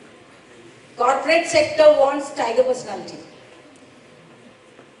 Corporate sector wants tiger personality.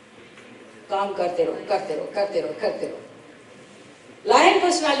 काम करते रहो, करते रहो, करते रहो, करते रहो. लायन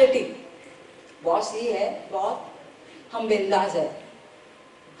पर्सनालिटी, बॉस ही है, बहुत हम बिंदास है,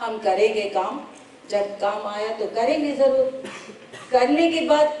 हम करेंगे काम, जब काम आया तो करेंगे जरूर, करने के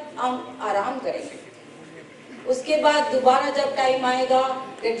बाद हम आराम करेंगे, उसके बाद दोबारा जब टाइम आएगा,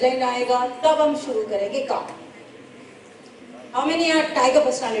 डेडलाइन आएगा, तब हम शुरू करेंगे काम. How many are tiger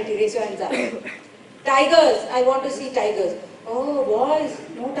personality? Raise your hands up. Tigers, I want to see tigers. Oh boys,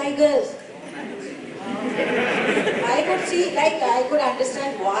 no tigers. I could see, like I could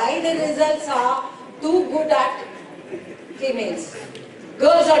understand why the results are too good at females.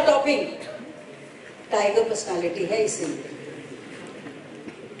 Girls are topping. Tiger personality है इसीलिए.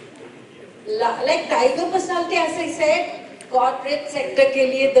 Like tiger personality, as I said, corporate sector के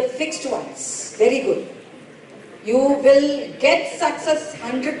लिए the fixed ones, very good. You will get success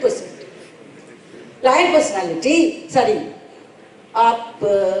 100%. Lion personality, sorry, आप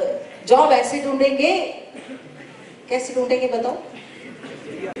job ऐसे ढूंढेंगे, कैसे ढूंढेंगे बताओ?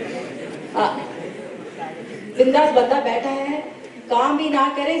 बिंदास बंदा बैठा है, काम भी ना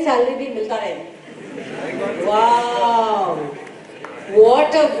करे, सैलरी भी मिलता रहे. Wow,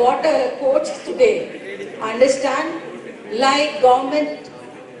 what a quote today. Understand? Like government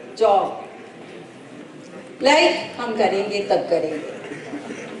job, like हम करेंगे तब करेंगे.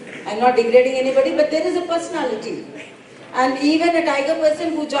 I'm not degrading anybody, but there is a personality. And even a tiger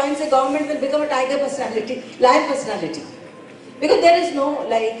person who joins a government will become a tiger personality, lion personality. Because there is no,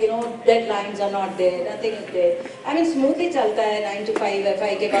 like, deadlines are not there, nothing is there. I mean, smoothly चलता है, 9 to 5 है,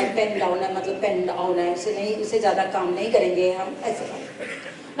 5 के बाद pen down है, मतलब pen down है, उससे ज़्यादा काम नहीं करेंगे हम, ऐसे.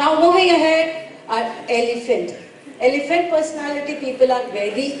 Now moving ahead, elephant. Elephant personality people are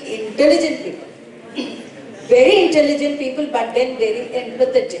very intelligent people. Very intelligent people, but then very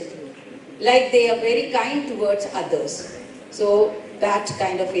empathetic. Like they are very kind towards others. So that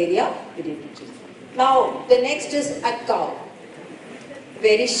kind of area we need to choose. Now the next is a cow.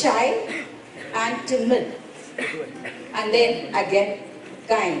 Very shy and timid. And then again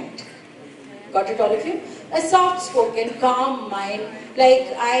kind. Got it all of you? A soft spoken, calm mind. Like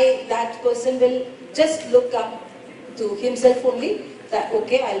that person will just look up to himself only. That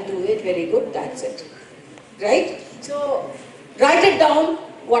okay, I'll do it, very good, that's it. Right? So write it down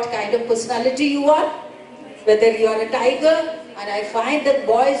what kind of personality you are. Whether you are a tiger, and I find that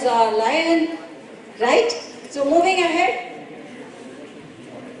boys are lion. Right? So moving ahead.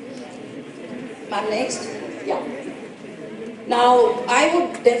 Ma'am, next. Yeah. Now, I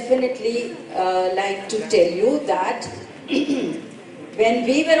would definitely like to tell you that when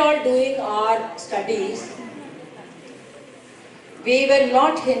we were all doing our studies, we were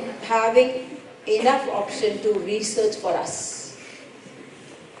not having enough option to research for us.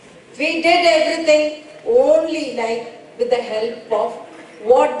 We did everything only like with the help of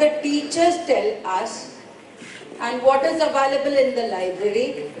what the teachers tell us and what is available in the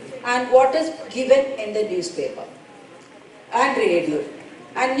library and what is given in the newspaper and radio.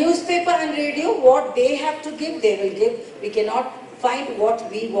 And newspaper and radio, what they have to give, they will give. We cannot find what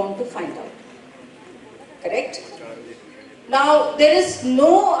we want to find out. Correct? Now, there is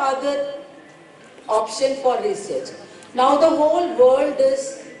no other option for research. Now, the whole world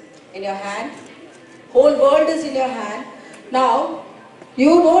is in your hand. Whole world is in your hand. Now,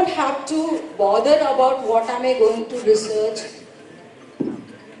 you don't have to bother about what am I going to research.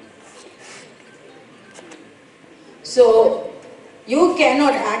 So, you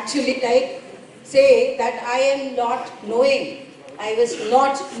cannot actually say that I am not knowing. I was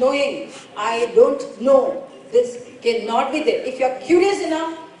not knowing. I don't know. This cannot be there. If you are curious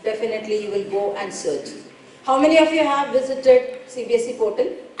enough, definitely you will go and search. How many of you have visited CBSE portal?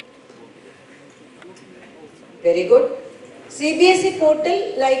 Very good. CBSE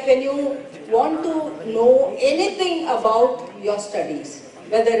portal, like when you want to know anything about your studies,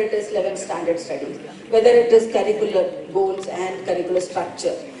 whether it is 11th standard studies, whether it is curricular goals and curricular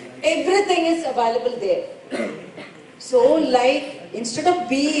structure, everything is available there. So like, instead of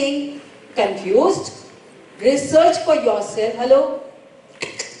being confused, research for yourself. Hello?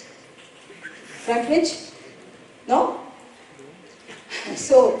 Front bench? No?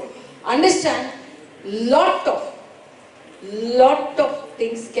 So, understand, lot of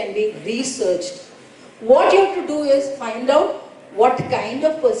things can be researched. What you have to do is find out what kind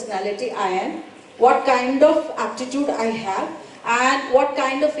of personality I am, what kind of aptitude I have, and what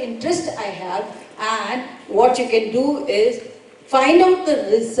kind of interest I have, and what you can do is find out the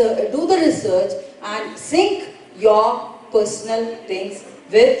research, do the research and sync your personal things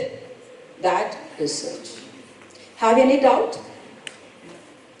with that research. Have you any doubt?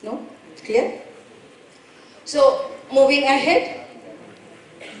 No? Clear? So, moving ahead,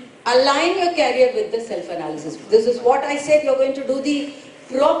 align your career with the self-analysis. This is what I said, you're going to do the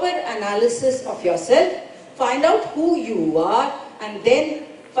proper analysis of yourself, find out who you are, and then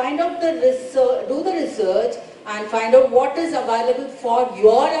find out the research, do the research, and find out what is available for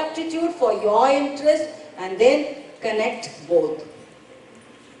your aptitude, for your interest, and then connect both.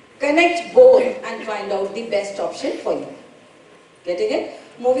 Connect both and find out the best option for you. Getting it?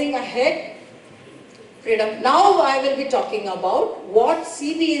 Moving ahead, freedom. Now I will be talking about what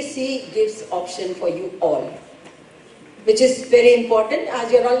CBSE gives option for you all, which is very important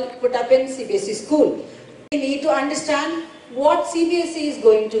as you're all put up in CBSE school. You need to understand what CBSE is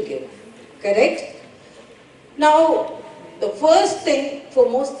going to give, correct? Now, the first thing,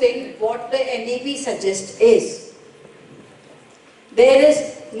 foremost thing, what the NEP suggests is, there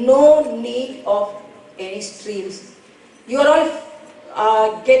is no need of any streams. You are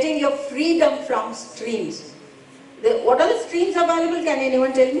all getting your freedom from streams. What are the streams available? Can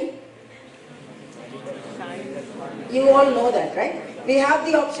anyone tell me? You all know that, right? We have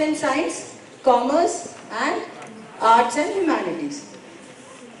the option science, commerce, and arts and humanities.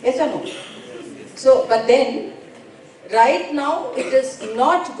 Yes or no? So, but then, right now, it is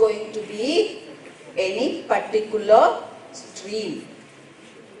not going to be any particular stream.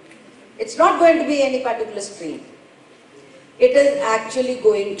 It's not going to be any particular stream. It is actually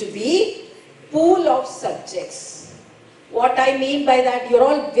going to be pool of subjects. What I mean by that, you're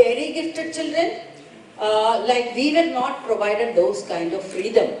all very gifted children. Like we were not provided those kind of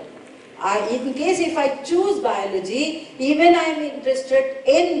freedom. In case if I choose biology, even I am interested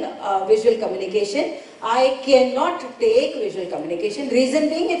in visual communication, I cannot take visual communication. Reason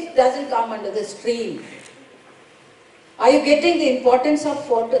being, it doesn't come under the stream. Are you getting the importance of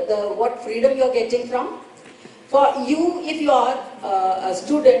what freedom you are getting from? For you, if you are a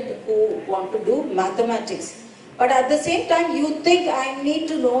student who want to do mathematics, but at the same time you think I need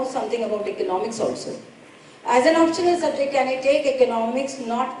to know something about economics also. As an optional subject, can I take economics?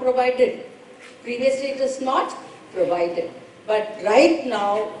 Not provided. Previously it is not provided. But right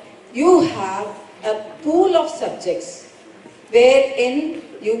now you have a pool of subjects wherein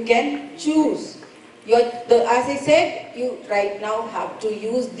you can choose. As I said, you right now have to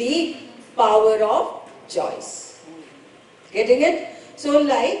use the power of choice. Getting it? So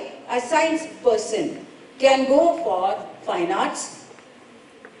like a science person can go for fine arts.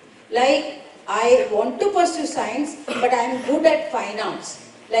 Like I want to pursue science, but I am good at fine arts.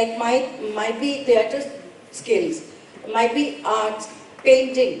 Like might be theatre skills, might be arts,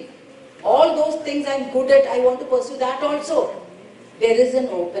 painting. All those things I am good at, I want to pursue that also. There is an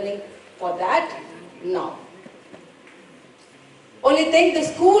opening for that now. Only thing, the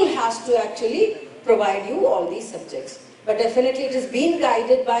school has to actually provide you all these subjects. But definitely it is being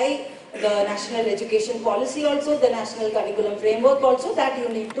guided by the National Education Policy also, the National Curriculum Framework also, that you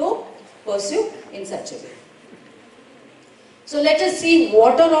need to pursue in such a way. So let us see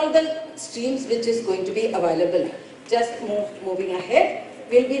what are all the streams which is going to be available. Just moving ahead,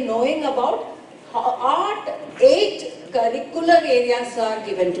 we'll be knowing about art. 8 curricular areas are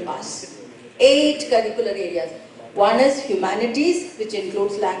given to us. 8 curricular areas. One is humanities, which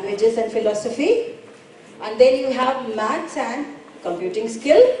includes languages and philosophy. And then you have maths and computing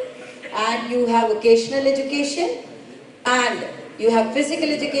skill. And you have vocational education. And you have physical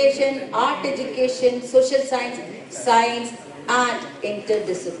education, art education, social science, science, and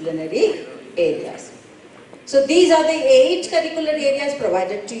interdisciplinary areas. So these are the 8 curricular areas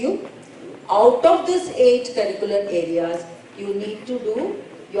provided to you. Out of these 8 curricular areas, you need to do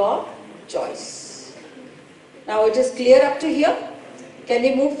your choice. Now it is clear up to here. Can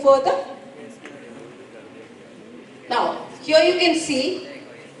we move further? Now, here you can see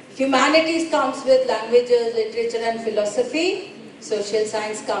Humanities comes with languages, literature and philosophy. Social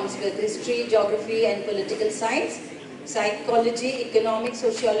science comes with history, geography and political science. Psychology, economics,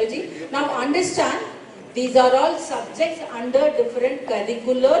 sociology. Now understand, these are all subjects under different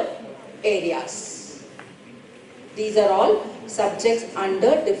curricular areas. These are all subjects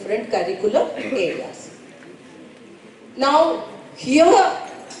under different curricular areas. Now, here,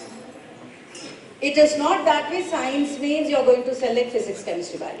 it is not that way science means you are going to select physics,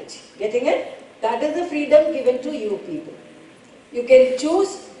 chemistry, biology. Getting it? That is the freedom given to you people. You can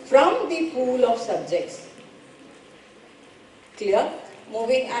choose from the pool of subjects. Clear?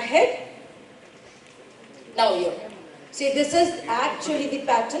 Moving ahead. Now here. See, this is actually the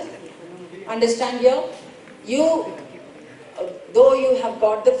pattern. Understand here? You, though you have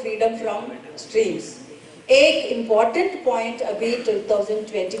got the freedom from streams, एक important point अभी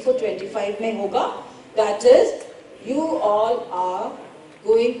 2024-25 में होगा, that is, you all are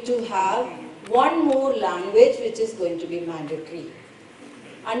going to have one more language which is going to be mandatory.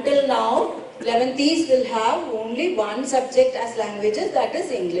 Until now, 11th will have only one subject as languages, that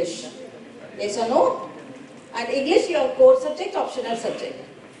is English. Yes or no? And English your core subject, optional subject.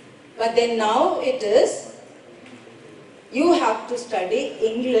 But then now it is, you have to study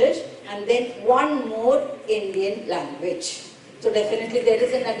English and then one more Indian language. So definitely there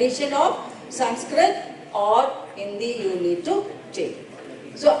is an addition of Sanskrit or Hindi you need to take.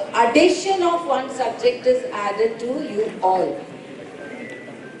 So addition of one subject is added to you all.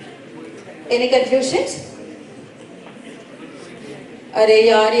 Any confusions? अरे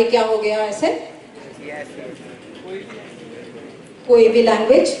यार ये क्या हो गया ऐसे? कोई भी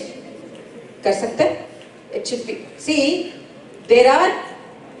language कर सकते हैं? It should be. See, there are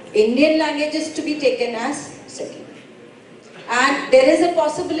Indian languages to be taken as second. And there is a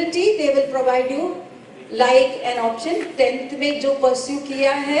possibility they will provide you like an option 10th में जो pursue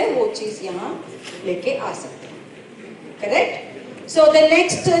किया है वो चीज यहाँ लेके आ सकते हैं. Correct? So the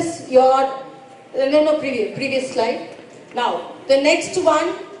next is your previous slide. Now the next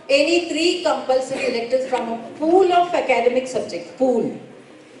one, any 3 compulsory electives from a pool of academic subjects. Pool.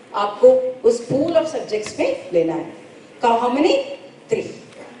 आपको उस pool of subjects में लेना है. How many? 3.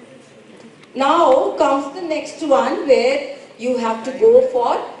 Now comes the next one where you have to go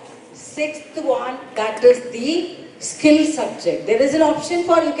for 6th one, that is the skill subject. There is an option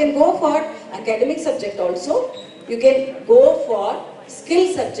for, you can go for academic subject also, you can go for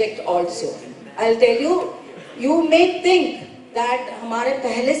skill subject also. I'll tell you, you may think that हमारे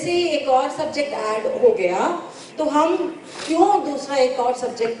पहले से ही एक और subject add हो गया, तो हम क्यों दूसरा एक और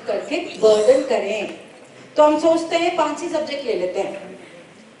subject करके burden करें? तो हम सोचते हैं 5 ही subject ले लेते हैं.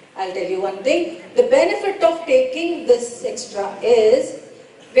 I'll tell you one thing, the benefit of taking this extra is,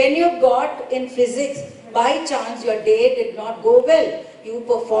 when you got in physics, by chance your day did not go well, you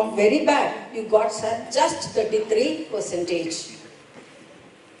performed very bad, you got just 33%.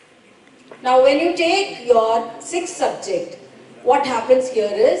 Now when you take your 6th subject, what happens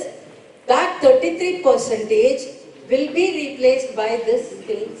here is, that 33% will be replaced by this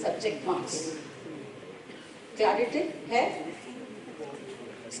skill subject marks. Clarity? Hai?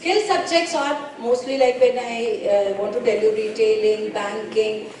 Skill subjects are mostly like when I want to tell you retailing,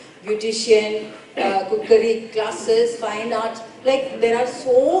 banking, beautician, cookery classes, fine arts. Like there are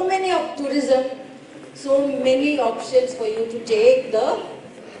so many of tourism, so many options for you to take the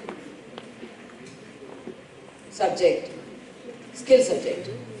subject, skill subject.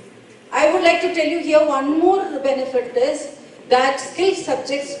 I would like to tell you here one more benefit is that skill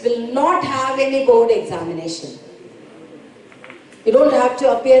subjects will not have any board examination. You don't have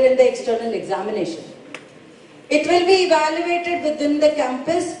to appear in the external examination. It will be evaluated within the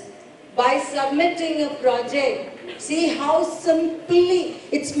campus by submitting a project. See how simply,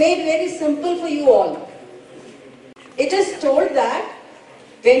 it's made very simple for you all. It is told that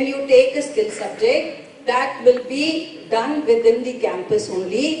when you take a skill subject, that will be done within the campus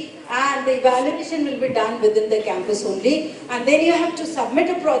only, and the evaluation will be done within the campus only, and then you have to submit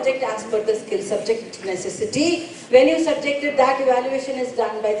a project as per the skill subject necessity. When you subjected, that evaluation is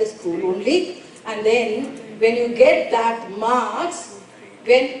done by the school only, and then when you get that marks,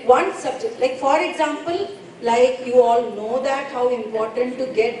 when one subject, like for example, like you all know that how important to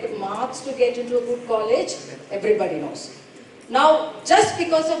get marks to get into a good college, everybody knows. Now, just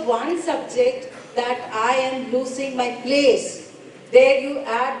because of one subject that I am losing my place, there you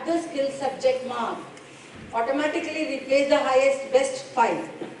add the skill subject mark, automatically replace the highest best 5,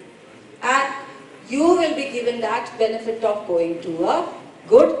 and you will be given that benefit of going to a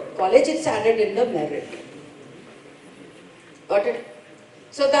good college. It's added in the merit. Got it?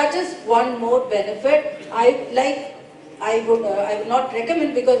 So that is one more benefit. I would not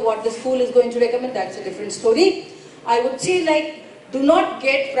recommend, because what the school is going to recommend, that's a different story. I would say, like, do not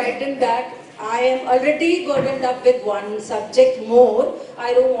get frightened that I am already burdened up with one subject more.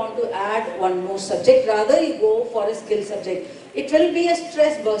 I don't want to add one more subject. Rather, you go for a skill subject. It will be a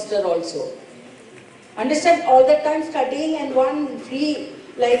stress buster also. Understand, all the time studying and one free,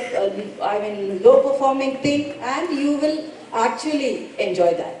 like, low performing thing, and you will actually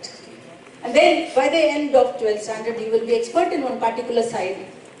enjoy that. And then by the end of 12th standard, you will be expert in one particular side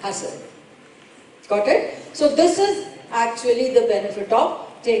hustle. Got it? So this is actually the benefit of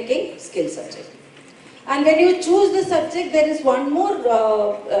taking skill subject. And when you choose the subject, there is one more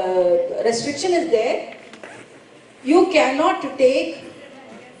restriction is there. You cannot take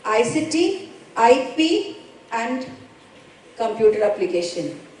ICT, IP and computer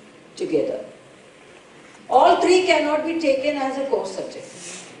application together. All three cannot be taken as a core subject.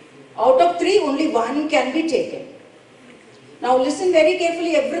 Out of three, only one can be taken. Now listen very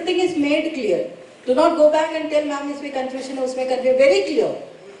carefully, everything is made clear. Do not go back and tell ma'am isme confusion, usme confusion, very clear.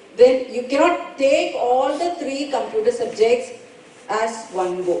 Then you cannot take all the three computer subjects as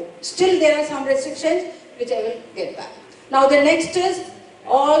one go. Still there are some restrictions which I will get back. Now the next is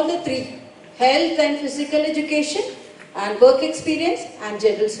all the three, health and physical education and work experience and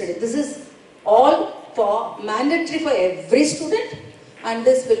general study. This is all for mandatory for every student, and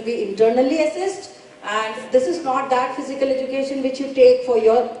this will be internally assessed, and this is not that physical education which you take for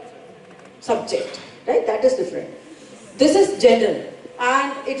your subject, right? That is different. This is general,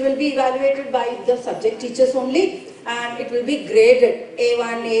 and it will be evaluated by the subject teachers only, and it will be graded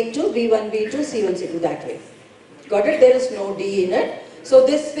A1, A2, B1, B2, C1, C2, that way. Got it? There is no D in it. So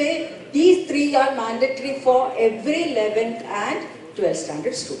this way, these three are mandatory for every 11th and 12th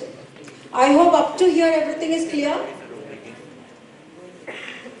standard student. I hope up to here everything is clear.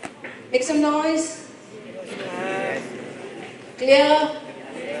 Make some noise. Clear?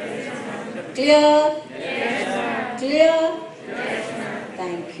 Clear? Clear?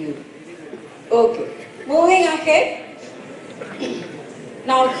 Thank you. Okay. Moving ahead.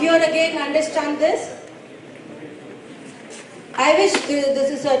 Now here again, understand this. I wish this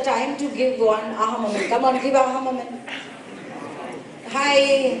is a time to give one aha moment. Come on, give aha moment.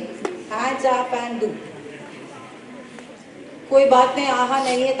 Hi, hands up and do. कोई बात नहीं, aha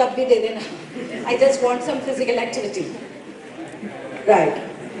नहीं है तब भी दे देना. I just want some physical activity. Right.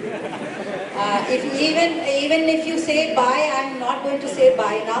 Even if you say bye, I am not going to say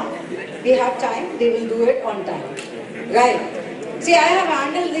bye now. We have time. They will do it on time. Right. See, I have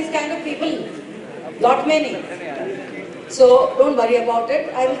handled these kind of people. Lot many. So don't worry about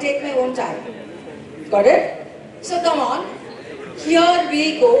it. I will take my own time. Got it? So come on. Here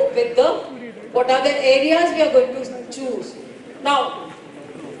we go with what are the areas we are going to choose. Now,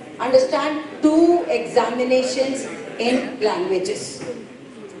 understand 2 examinations in languages.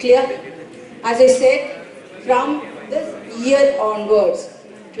 Clear? As I said, from this year onwards,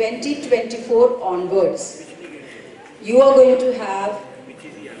 2024 onwards, you are going to have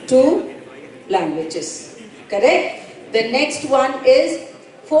 2 languages. Correct? The next one is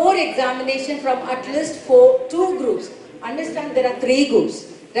 4 examination from at least 2 groups. Understand, there are 3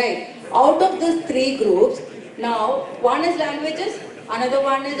 groups, right? Out of these 3 groups, now one is languages, another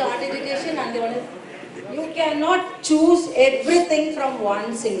one is art education, another one is... You cannot choose everything from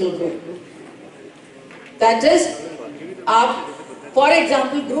one single group. That is, for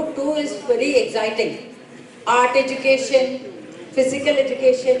example, group 2 is very exciting. Art education, physical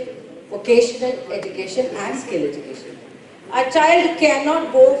education, vocational education and skill education. A child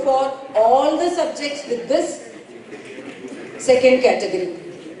cannot go for all the subjects with this second category.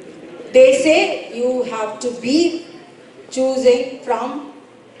 They say you have to be choosing from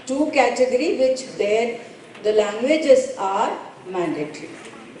 2 categories which the languages are mandatory.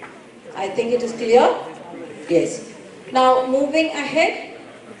 I think it is clear? Yes. Now moving ahead.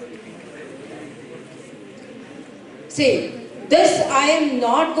 See, this I am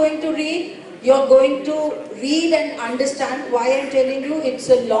not going to read. You are going to read and understand why I am telling you. It's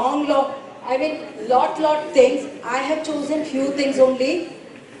a long, lot things. I have chosen few things only.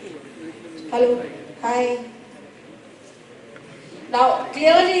 Hello, hi. Now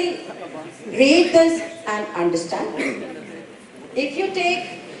clearly read this and understand. If you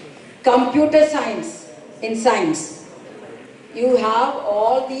take computer science in science, you have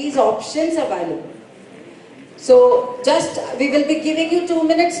all these options available. So we will be giving you 2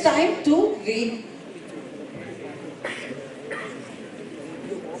 minutes time to read.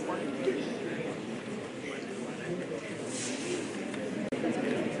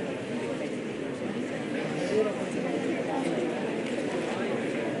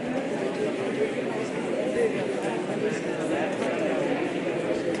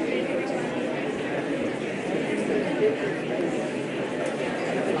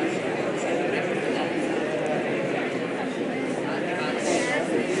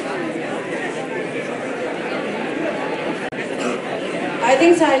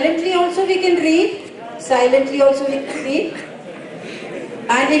 think silently also we can read. Silently also we can read.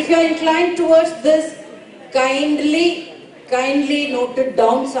 And if you are inclined towards this, kindly note it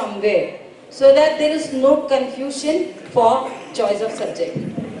down somewhere so that there is no confusion for choice of subject.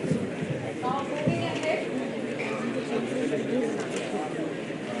 Now moving ahead.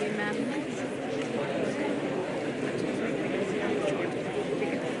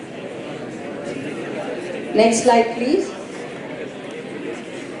 Next slide, please.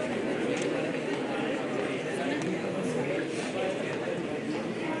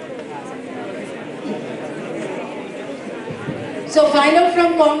 So find out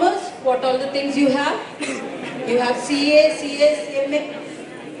from commerce what all the things you have. You have CA, CS, CMA.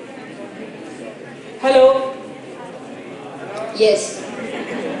 Hello. Yes.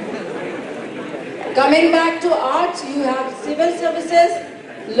 Coming back to arts, you have civil services,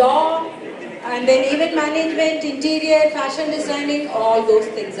 law, and then event management, interior, fashion designing, all those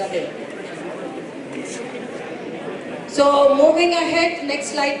things are there. So moving ahead,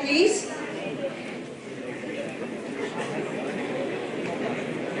 next slide please.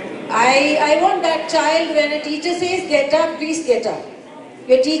 I want that child, when a teacher says get up, please get up.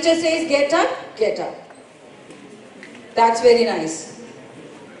 Your teacher says get up, get up. That's very nice.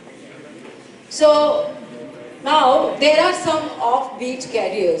 So now there are some offbeat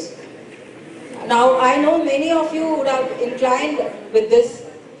careers. Now I know many of you would have inclined with this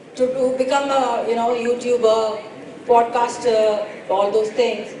to become a YouTuber, podcaster, all those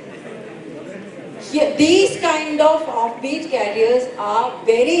things. Here, these kind of offbeat careers are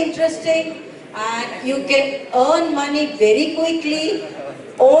very interesting and you can earn money very quickly.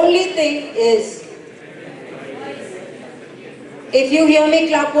 Only thing is, if you hear me,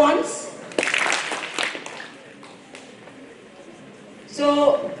 clap once.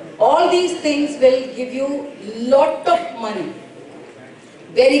 So all these things will give you lot of money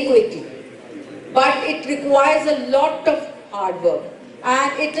very quickly, but it requires a lot of hard work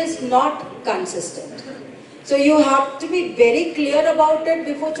and it is not consistent. So you have to be very clear about it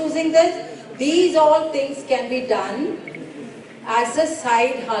before choosing this. These all things can be done as a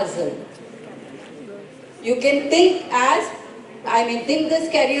side hustle. You can think this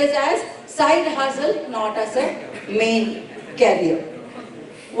career as side hustle, not as a main career.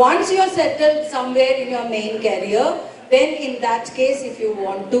 Once you are settled somewhere in your main career, then in that case, if you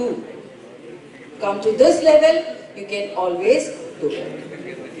want to come to this level, you can always do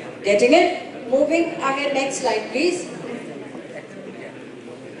it. Getting it? Moving ahead, next slide please.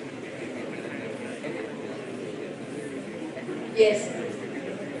 Yes.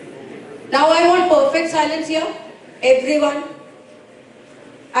 Now I want perfect silence here, everyone.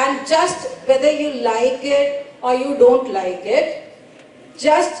 And just whether you like it or you don't like it,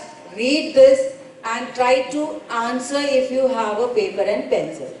 just read this and try to answer if you have a paper and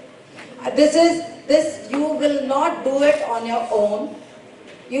pencil. This you will not do it on your own.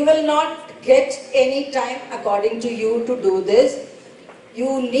 You will not get any time according to you to do this.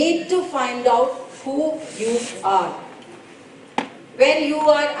 You need to find out who you are. When you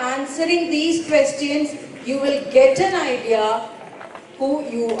are answering these questions, you will get an idea who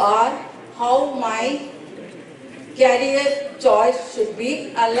you are, how my career choice should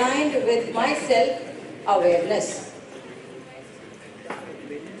be aligned with my self-awareness.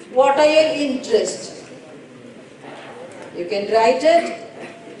 What are your interests? You can write it.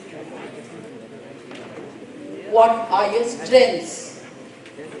 What are your strengths?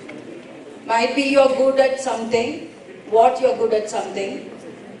 Might be you're good at something. What you're good at something.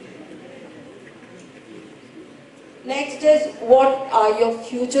 Next is, what are your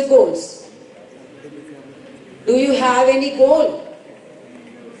future goals? Do you have any goal?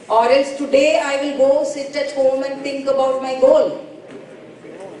 Or else today I will go sit at home and think about my goal.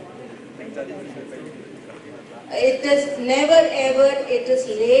 It is never ever it is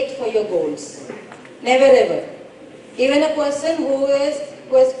late for your goals. Never ever. Even a person who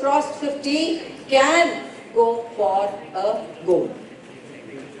has crossed 50 can go for a goal.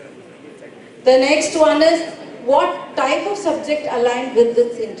 The next one is, what type of subject aligned with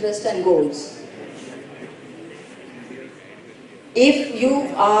this interest and goals? If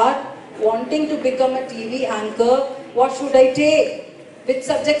you are wanting to become a TV anchor, what should I take? Which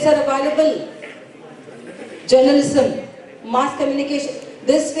subjects are available? Journalism, mass communication.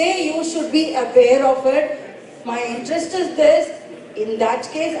 This way you should be aware of it. My interest is this. In that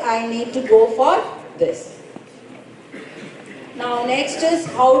case, I need to go for this. Now next is,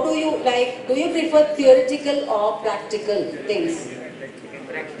 how do you prefer theoretical or practical things?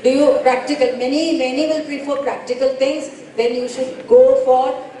 Many will prefer practical things. Then you should go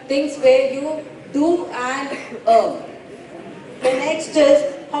for things where you do and earn. The next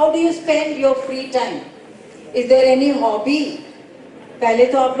is, how do you spend your free time? Is there any hobby? पहले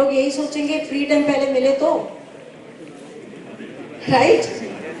तो आप लोग यही सोचेंगे free time पहले मिले तो, right?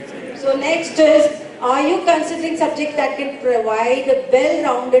 So next is, are you considering subject that can provide a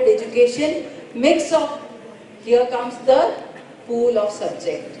well-rounded education? Mix of, here comes the pool of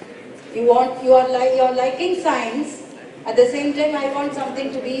subject. You are liking science. At the same time, I want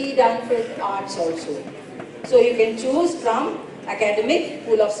something to be done with arts also. So you can choose from academic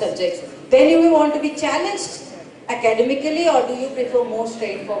pool of subjects. Then you will want to be challenged academically, or do you prefer more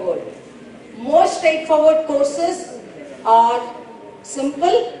straightforward? More straightforward courses are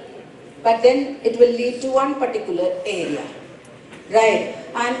simple, but then it will lead to one particular area, right?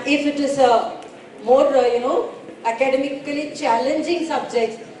 And if it is a more, academically challenging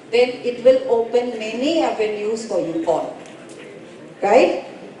subjects, then it will open many avenues for you all, right?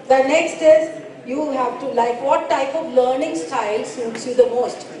 The next is, you have to like what type of learning style suits you the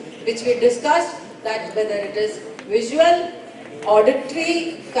most, which we discussed, that whether it is visual,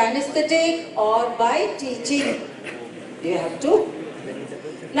 auditory, kinesthetic, or by teaching. You have to.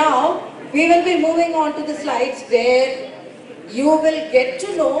 Now, we will be moving on to the slides where you will get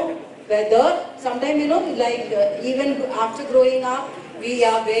to know whether, sometime even after growing up, we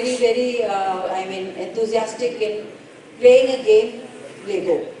are very, very, enthusiastic in playing a game,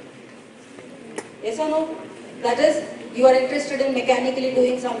 Lego. Yes or no? That is, you are interested in mechanically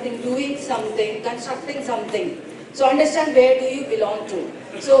doing something, constructing something. So understand where do you belong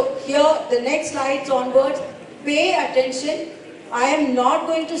to. So here, the next slides onwards, pay attention. I am not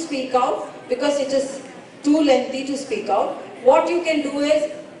going to speak out because it is too lengthy to speak out. What you can do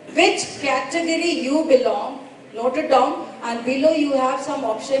is, which category you belong, note it down, and below you have some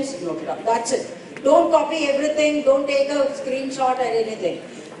options, note it down. That's it. Don't copy everything, don't take a screenshot or anything.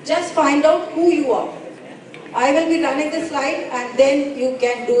 Just find out who you are. I will be running the slide and then you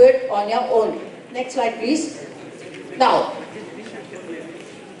can do it on your own. Next slide, please. Now,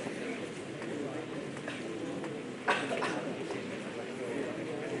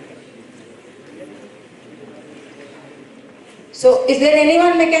 so is there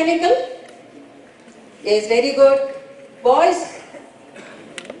anyone mechanical? Yes, very good. Boys?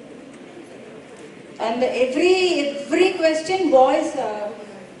 And every question, boys,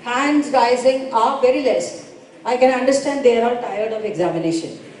 hands rising are very less. I can understand they are all tired of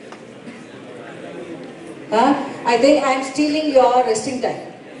examination. I think I am stealing your resting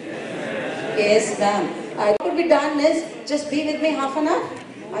time. Yes, ma'am. What could be done is, just be with me half an hour.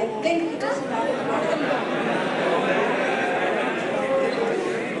 I think it is not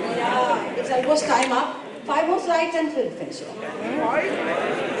yeah, it's almost time up. 5 more slides and we'll finish it.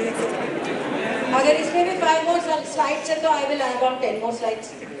 अगर इसमें भी 5 more slides है तो I will add on 10 more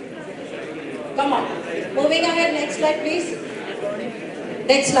slides. Come on. Moving ahead, next slide please.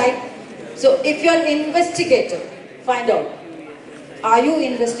 Next slide. So if you are investigative, find out. Are you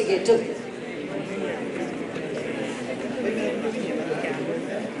investigative?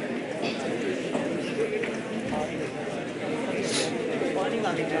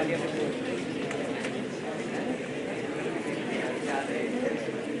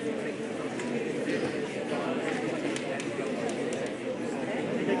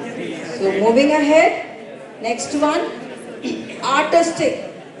 So moving ahead, next one, artistic.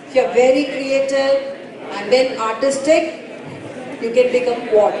 If you are very creative and then artistic, you can become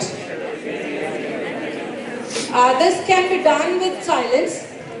what? This can be done with silence.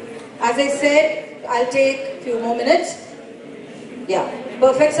 As I said, I'll take a few more minutes. Yeah,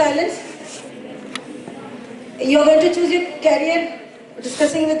 perfect silence. You're going to choose your career,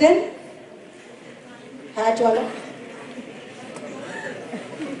 discussing with them? Hat wala?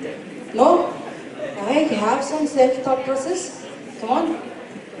 No? I have some self-thought process. Come on.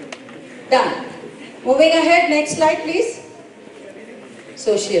 Done. Moving ahead, next slide please.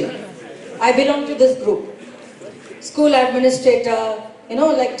 Social. I belong to this group. School administrator,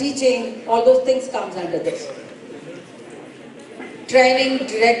 like teaching, all those things comes under this. Training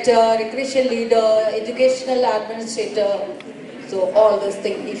director, recreation leader, educational administrator, so all those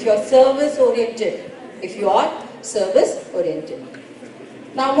things. If you are service oriented,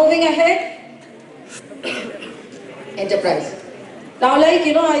 Now moving ahead, enterprise. Now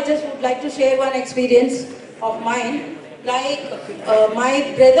I just would like to share one experience of mine. Like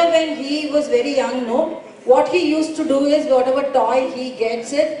my brother, when he was very young, what he used to do is whatever toy he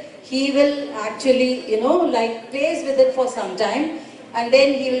gets it, he will actually, plays with it for some time, and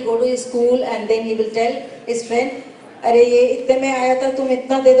then he will go to his school and then he will tell his friend, अरे ये इतने में आया था, तुम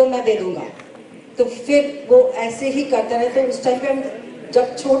इतना दे दो, मैं दे दूंगा. तो फिर वो ऐसे ही करता रहे. तो उस टाइम पे हम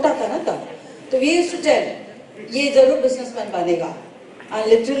जब छोटा था ना तब, तो we used to tell, ये जरूर businessman बनेगा. And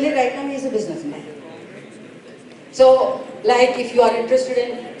literally right now he is a businessman. So, like if you are interested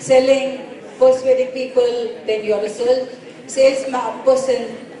in selling, persuading people, then you are a sales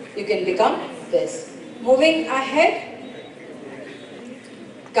person, you can become this. Moving ahead,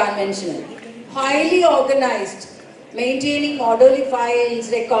 conventional. Highly organized, maintaining orderly files,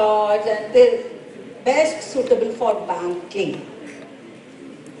 records, and the best suitable for banking.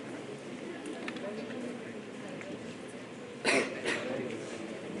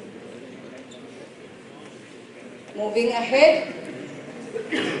 Moving ahead,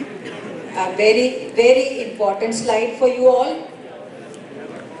 a very, very important slide for you all.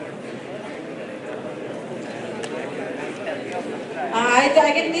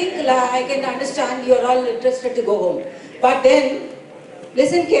 I can think, I can understand you're all interested to go home. But then,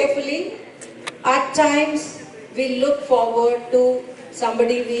 listen carefully. At times, we look forward to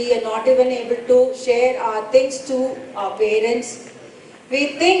somebody we are not even able to share our things to our parents.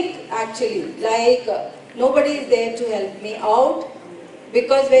 We think actually like nobody is there to help me out,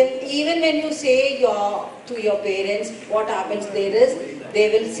 because even when you say to your parents, what happens there is they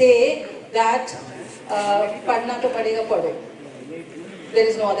will say that padna to padega pado. There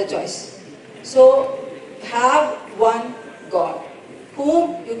is no other choice. So have one God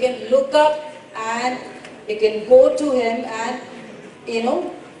whom you can look up and you can go to him and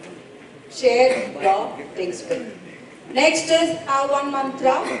share your things with. Next is have one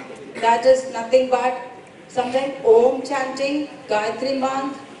mantra, that is nothing but sometimes Om chanting, Gayatri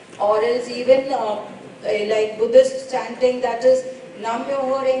month, or else even like Buddhist chanting, that is Nam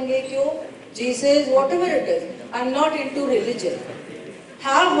Myoho Renge Kyo, Jesus, whatever it is. I'm not into religion.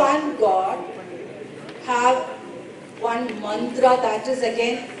 Have one God, have one mantra, that is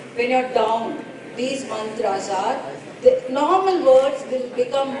again when you're down. These mantras are, the normal words will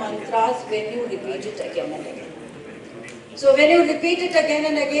become mantras when you repeat it again and again. So when you repeat it again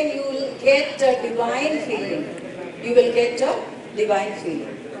and again, you will get a divine feeling. You will get a divine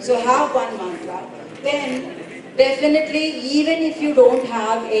feeling. So have one mantra. Then definitely, even if you don't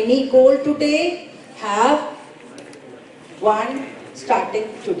have any goal today, have one starting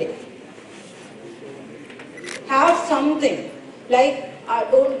today. Have something. Like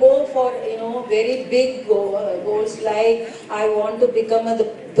don't go for very big goals like I want to become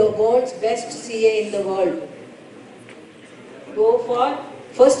the world's best CA in the world. Go for,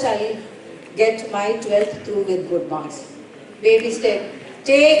 first I'll get my 12th through with good marks. Baby step.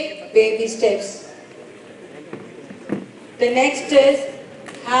 Take baby steps. The next is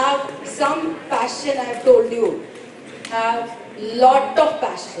have some passion. I've told you. Have lot of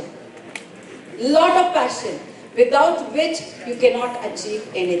passion. Lot of passion, without which you cannot achieve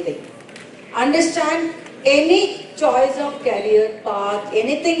anything. Understand, any choice of career path,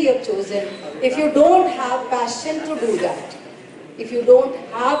 anything you have chosen, if you don't have passion to do that, if you don't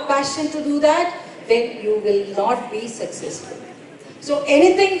have passion to do that, then you will not be successful. So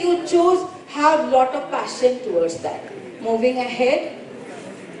anything you choose, have lot of passion towards that. Moving ahead,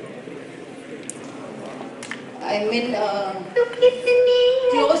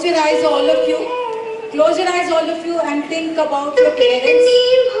 close your eyes all of you. Close your eyes all of you and think about your parents.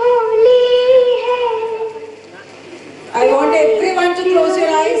 I want everyone to close your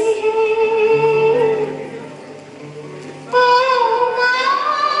eyes.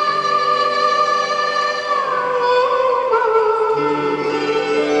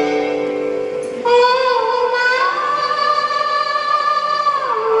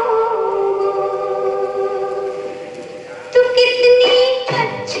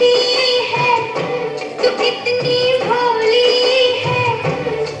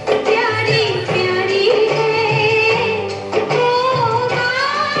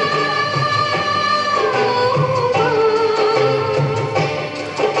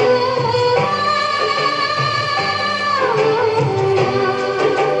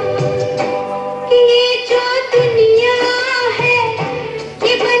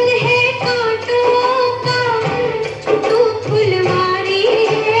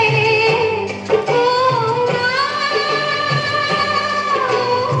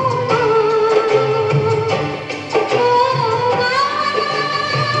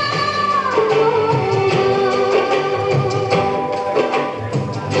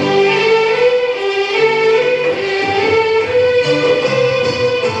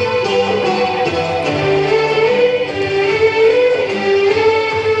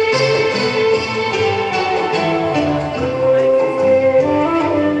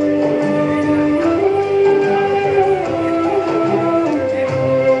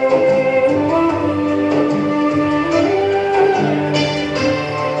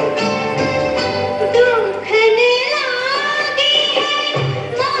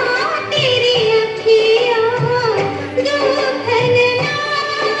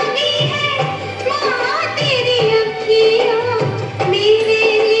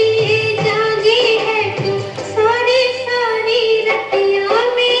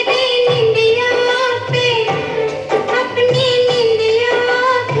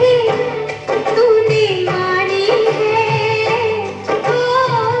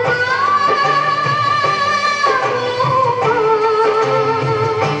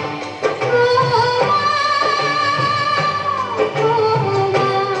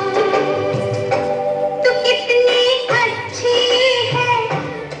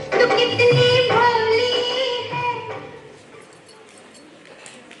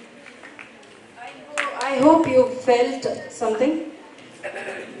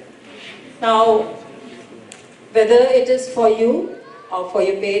 Now, whether it is for you or for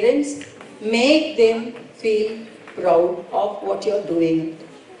your parents, make them feel proud of what you're doing.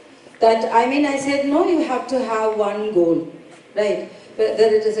 I said, no, you have to have one goal, right? Whether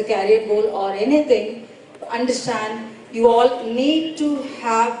it is a career goal or anything, understand, you all need to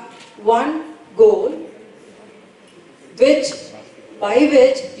have one goal by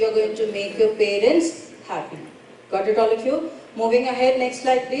which you're going to make your parents happy. Got it, all of you? Moving ahead, next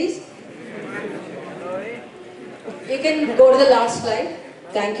slide, please. You can go to the last slide.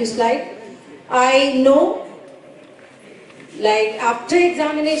 Thank you, slide. I know, like after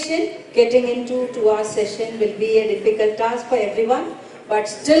examination, getting into 2-hour session will be a difficult task for everyone, but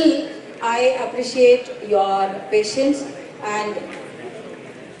still I appreciate your patience and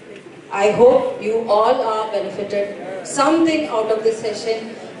I hope you all are benefited something out of this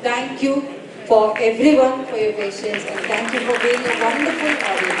session. Thank you for everyone for your patience and thank you for being a wonderful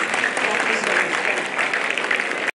audience.